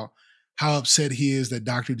interviews about how upset he is that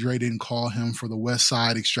Dr. Dre didn't call him for the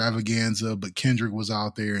Westside extravaganza, but Kendrick was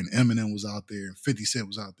out there and Eminem was out there and 50 Cent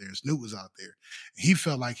was out there and Snoop was out there. He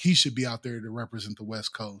felt like he should be out there to represent the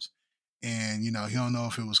West Coast. And, you know, he don't know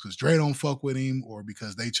if it was because Dre don't fuck with him or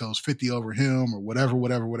because they chose 50 over him or whatever.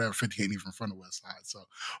 50 ain't even from the Westside. So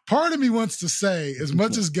part of me wants to say, as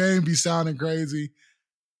much as Game be sounding crazy,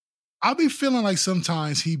 I'll be feeling like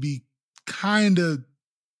sometimes he be kind of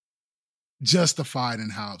justified in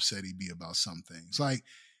how upset he be about some things. Like,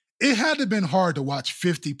 it had to have been hard to watch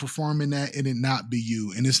 50 performing that and it not be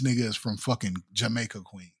you. And this nigga is from fucking Jamaica,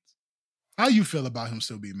 Queens. How you feel about him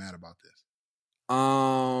still being mad about this?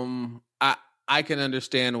 I can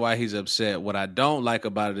understand why he's upset. What I don't like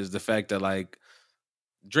about it is the fact that like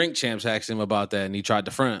Drink Champs asked him about that and he tried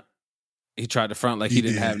to front. He tried to front like he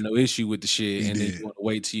didn't have no issue with the shit. Then you want to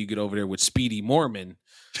wait till you get over there with Speedy Mormon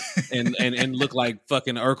and look like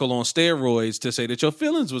fucking Urkel on steroids to say that your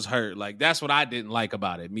feelings was hurt. Like that's what I didn't like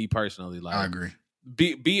about it, me personally. Like I agree.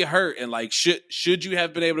 Be hurt and like should you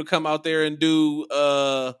have been able to come out there and do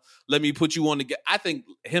let me put you on the game? I think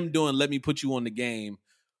him doing let me put you on the game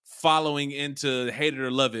following into Hate It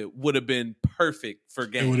or Love It would have been perfect for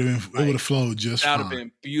Game. It would have flowed just fine. That would have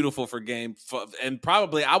been beautiful for Game. And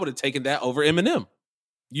probably I would have taken that over Eminem.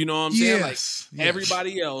 You know what I'm saying? Yes.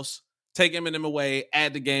 Everybody else, take Eminem away,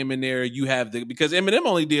 add the Game in there. You have because Eminem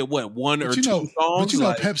only did what, one or two songs?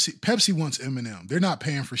 But Pepsi wants Eminem. They're not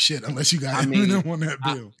paying for shit unless you got Eminem on that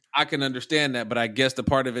bill. I can understand that, but I guess the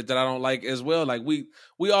part of it that I don't like as well, like we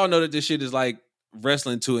all know that this shit is like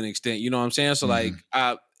wrestling to an extent. You know what I'm saying? So like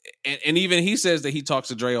And even he says that he talks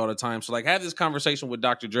to Dre all the time. So like have this conversation with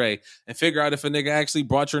Dr. Dre and figure out if a nigga actually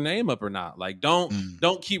brought your name up or not. Like don't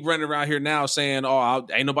keep running around here now saying, oh,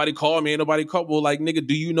 ain't nobody called me, ain't nobody called. Well, like nigga,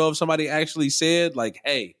 do you know if somebody actually said like,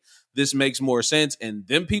 hey, this makes more sense? And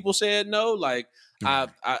them people said no. Like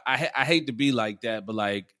I hate to be like that, but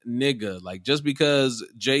like nigga, like just because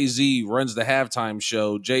Jay-Z runs the halftime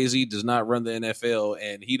show, Jay-Z does not run the NFL,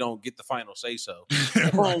 and he don't get the final say so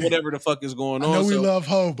on whatever the fuck is going on. I know we love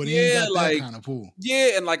Hov, but he ain't got that kind of pool.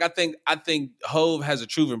 Yeah, and like I think Hov has a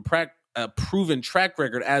proven track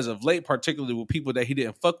record as of late, particularly with people that he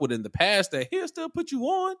didn't fuck with in the past, that he'll still put you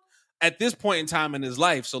on at this point in time in his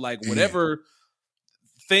life. So like whatever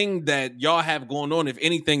thing that y'all have going on, if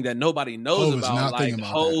anything that nobody knows about, like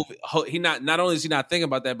Hov, he not only is he not thinking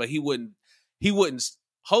about that, but he wouldn't.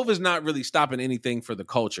 Hov is not really stopping anything for the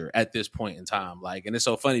culture at this point in time. Like, and it's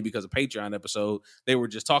so funny because a Patreon episode, they were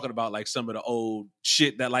just talking about like some of the old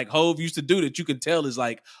shit that like Hov used to do that you can tell is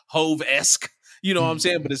like Hov-esque. You know what I'm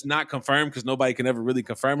saying? But it's not confirmed because nobody can ever really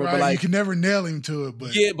confirm it. Right, but like, you can never nail him to it.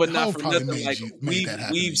 But yeah, but Hov not for nothing. Like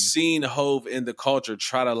we've seen Hov in the culture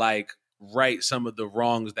try to like right some of the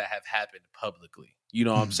wrongs that have happened publicly. You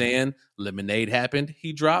know what I'm saying? Lemonade happened.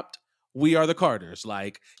 He dropped We Are the Carters.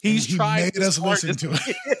 Like he tried made us listen to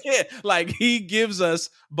it. Like he gives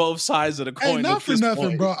us both sides of the coin. Hey, not for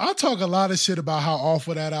nothing, bro. I talk a lot of shit about how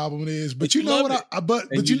awful that album is, but you know what?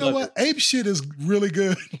 But you know what? Ape Shit is really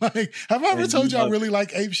good. Like, have I ever told you I really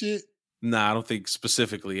like Ape Shit? Nah, I don't think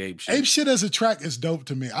specifically Ape Shit. Ape Shit as a track is dope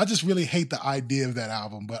to me. I just really hate the idea of that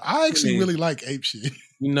album, but I actually really like Ape Shit.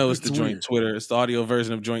 You know, it's the joint Twitter. It's the audio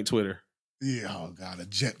version of joint Twitter. Yeah, oh god, a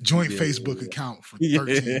joint Facebook account for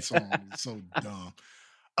 13 songs. It's so dumb.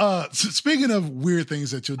 So speaking of weird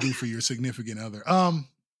things that you'll do for your significant other,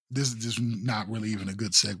 this is just not really even a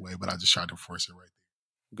good segue, but I just tried to force it right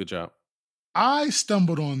there. Good job. I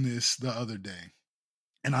stumbled on this the other day,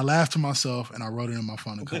 and I laughed to myself, and I wrote it in my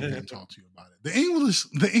phone and come here and talk to you about it.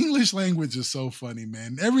 The English language is so funny,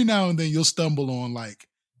 man. Every now and then you'll stumble on like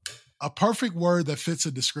a perfect word that fits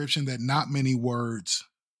a description that not many words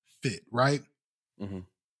fit, right? Mm-hmm.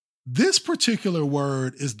 This particular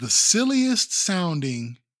word is the silliest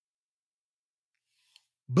sounding,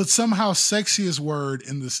 but somehow sexiest word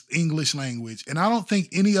in this English language. And I don't think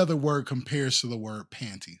any other word compares to the word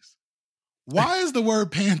panties. Why is the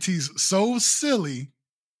word panties so silly,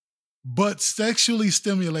 but sexually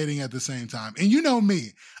stimulating at the same time? And you know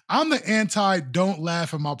me, I'm the don't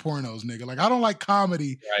laugh at my pornos, nigga. Like I don't like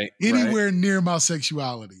comedy anywhere near my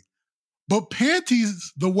sexuality. But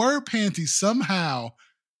panties, the word panties somehow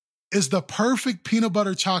is the perfect peanut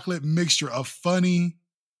butter chocolate mixture of funny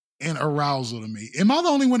and arousal to me. Am I the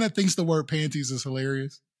only one that thinks the word panties is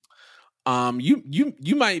hilarious?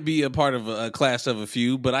 You might be a part of a class of a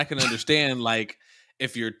few, but I can understand like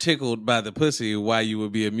if you're tickled by the pussy, why you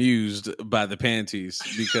would be amused by the panties,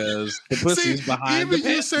 because the pussy's behind the panties.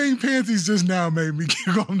 Even you saying panties just now made me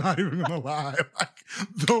giggle. I'm not even gonna lie. Like,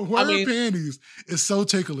 the word panties is so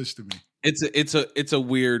ticklish to me. It's a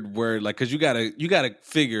weird word, like, because you gotta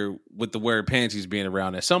figure with the word panties being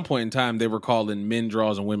around. At some point in time, they were calling men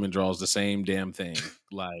draws and women draws the same damn thing,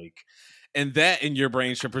 like. And that in your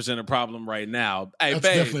brain should present a problem right now. Hey, that's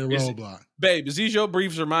definitely a roadblock. Babe, is these your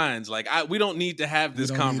briefs or mines? Like, we don't need to have this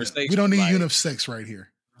conversation. We don't need unisex right here.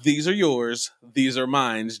 These are yours. These are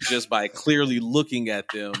mine. Just by clearly looking at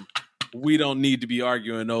them, we don't need to be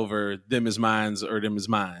arguing over them as mines or them as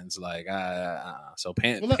mines. Like, so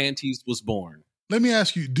panties was born. Let me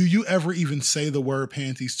ask you, do you ever even say the word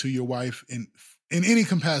panties to your wife in any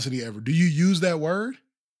capacity ever? Do you use that word?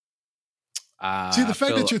 See, the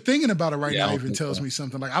fact that you're thinking about it right now even tells so. me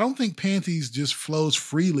something. Like, I don't think panties just flows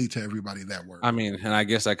freely to everybody that works. I mean, and I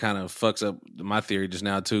guess that kind of fucks up my theory just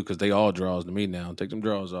now too, because they all draws to me now. Take them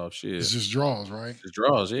draws off, shit. It's just draws, right? Just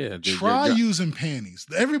draws, yeah. Try using panties.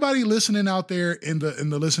 Everybody listening out there in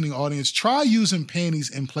the listening audience, try using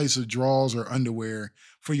panties in place of draws or underwear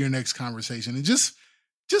for your next conversation, and just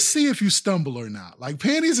see if you stumble or not. Like,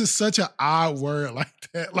 panties is such an odd word like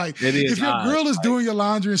that. Like, if your girl is doing your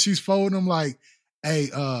laundry and she's folding them, like, hey,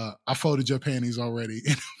 I folded your panties already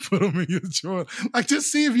and put them in your drawer. Like,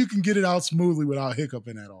 just see if you can get it out smoothly without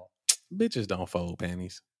hiccuping at all. Bitches don't fold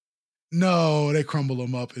panties. No, they crumble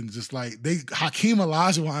them up and just like Hakeem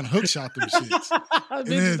Olajuwon hookshot them shits.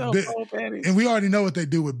 And we already know what they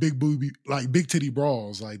do with big booby, like big titty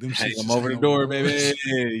brawls. Like, them hang shits them over the door, baby.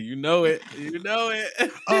 You know it.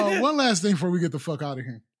 One last thing before we get the fuck out of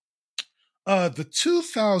here. The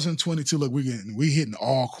 2022, look, we hitting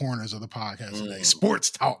all corners of the podcast today. Sports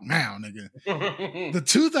talk now, nigga. The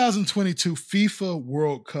 2022 FIFA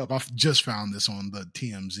World Cup. I just found this on the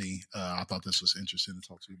TMZ. I thought this was interesting to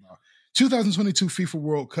talk to you about. 2022 FIFA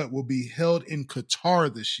World Cup will be held in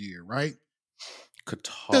Qatar this year, right?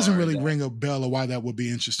 Qatar doesn't really ring a bell of why that would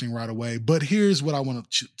be interesting right away. But here's what I want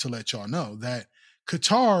to let y'all know: that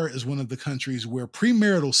Qatar is one of the countries where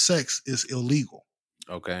premarital sex is illegal.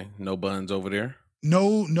 Okay, no buns over there.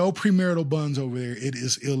 No premarital buns over there. It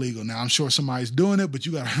is illegal. Now, I'm sure somebody's doing it, but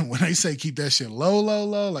you got to, when they say keep that shit low,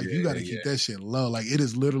 like, you got to keep that shit low. Like, it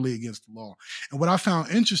is literally against the law. And what I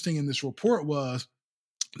found interesting in this report was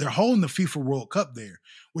they're holding the FIFA World Cup there,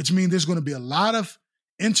 which means there's going to be a lot of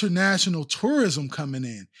international tourism coming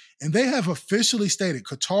in. And they have officially stated,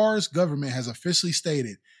 Qatar's government has officially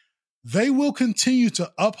stated, they will continue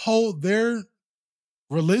to uphold their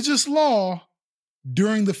religious law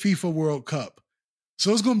during the FIFA World Cup.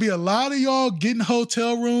 So it's going to be a lot of y'all getting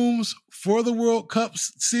hotel rooms for the World Cup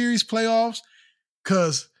series playoffs,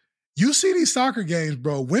 because you see these soccer games,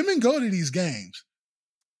 bro. Women go to these games.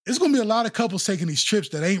 It's going to be a lot of couples taking these trips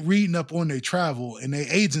that ain't reading up on their travel and their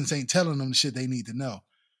agents ain't telling them the shit they need to know.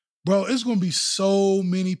 Bro, it's going to be so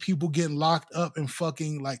many people getting locked up and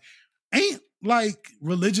fucking, like, ain't like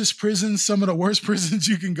religious prisons some of the worst prisons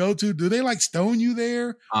you can go to? Do they like stone you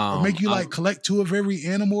there or make you like collect 2 of every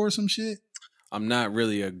animal or some shit? I'm not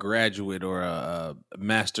really a graduate or a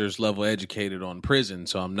master's level educated on prison,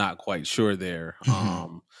 so I'm not quite sure there.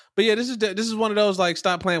 But yeah, this is one of those like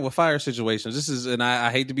stop playing with fire situations. This is, and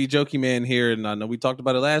I hate to be jokey man here, and I know we talked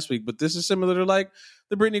about it last week, but this is similar to like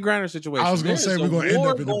the Brittany Griner situation. I was going to say we're going to end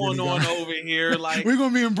up in the going on over here. Like, we're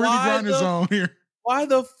going to be in Brittany Griner's zone here. Why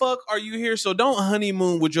the fuck are you here? So don't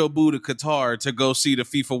honeymoon with your boo to Qatar to go see the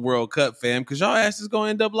FIFA World Cup, fam, because y'all ass is going to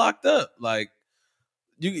end up locked up. Like,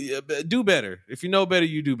 you do better. If you know better,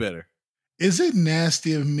 you do better. Is it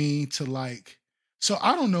nasty of me to like... So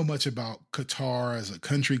I don't know much about Qatar as a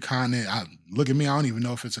country, continent. Look at me, I don't even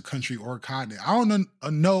know if it's a country or a continent. I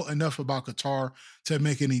don't know enough about Qatar to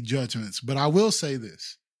make any judgments, but I will say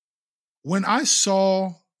this. When I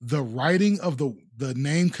saw the writing of the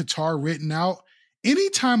name Qatar written out,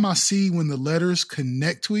 anytime I see when the letters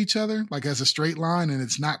connect to each other, like as a straight line and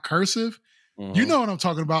it's not cursive, you know what I'm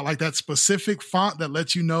talking about, like that specific font that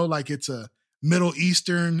lets you know like it's a Middle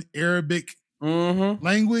Eastern Arabic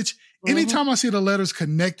language. Anytime I see the letters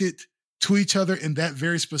connected to each other in that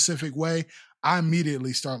very specific way, I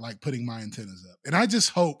immediately start like putting my antennas up. And I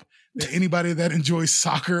just hope that anybody that enjoys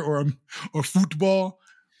soccer or football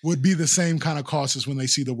would be the same kind of cautious when they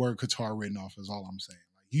see the word Qatar written off, is all I'm saying.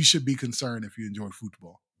 Like, you should be concerned if you enjoy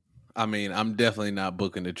football. I mean, I'm definitely not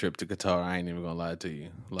booking the trip to Qatar. I ain't even gonna lie to you.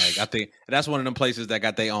 Like, I think that's one of them places that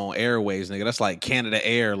got their own airways, nigga. That's like Canada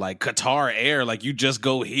Air, like Qatar Air. Like, you just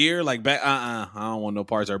go here, like back. I don't want no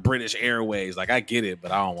parts. Or British Airways. Like, I get it,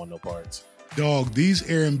 but I don't want no parts. Dog, these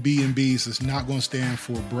Airbnbs is not going to stand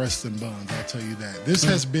for breasts and buns. I'll tell you that. This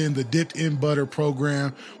has been the Dipped in Butter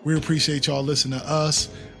program. We appreciate y'all listening to us,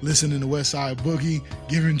 listening to Westside Boogie,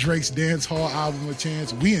 giving Drake's Dance Hall album a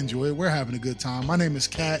chance. We enjoy it. We're having a good time. My name is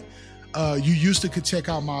Kat. You used to could check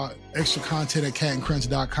out my extra content at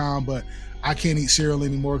catandcrunch.com, but I can't eat cereal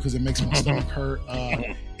anymore because it makes my stomach hurt.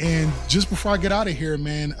 And just before I get out of here,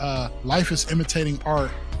 man, life is imitating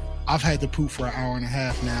art. I've had to poop for an hour and a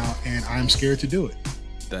half now, and I'm scared to do it.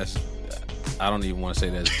 I don't even want to say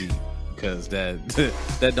that's deep, because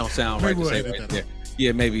that don't sound right to say right there.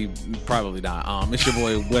 Yeah, probably not. It's your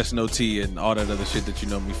boy Wes No T and all that other shit that you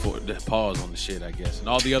know me for. Pause on the shit, I guess, and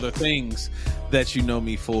all the other things that you know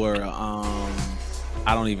me for. I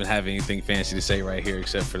don't even have anything fancy to say right here,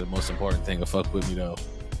 except for the most important thing: fuck with me though.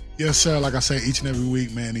 Yes, sir. Like I say, each and every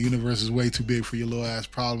week, man, the universe is way too big for your little ass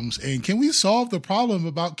problems. And can we solve the problem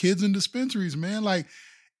about kids in dispensaries, man? Like,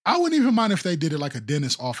 I wouldn't even mind if they did it like a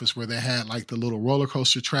dentist office where they had like the little roller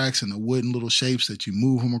coaster tracks and the wooden little shapes that you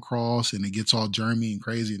move them across and it gets all germy and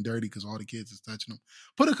crazy and dirty because all the kids is touching them.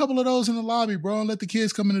 Put a couple of those in the lobby, bro, and let the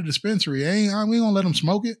kids come in the dispensary. We ain't gonna let them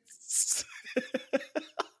smoke it.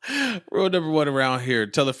 Rule number one around here,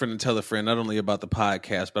 tell a friend and tell a friend, not only about the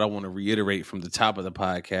podcast, but I want to reiterate from the top of the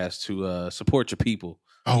podcast to support your people.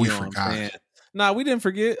 Oh, we forgot. Nah, we didn't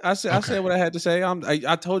forget. I said what I had to say.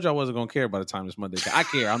 I told you I wasn't gonna care by the time this Monday. I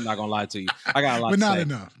care. I'm not gonna lie to you. I got a lot but to not say.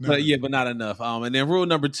 Enough. But not enough. And then rule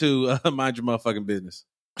number two, mind your motherfucking business.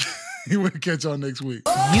 We'll catch y'all next week.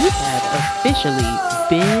 You have officially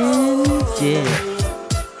been dipped.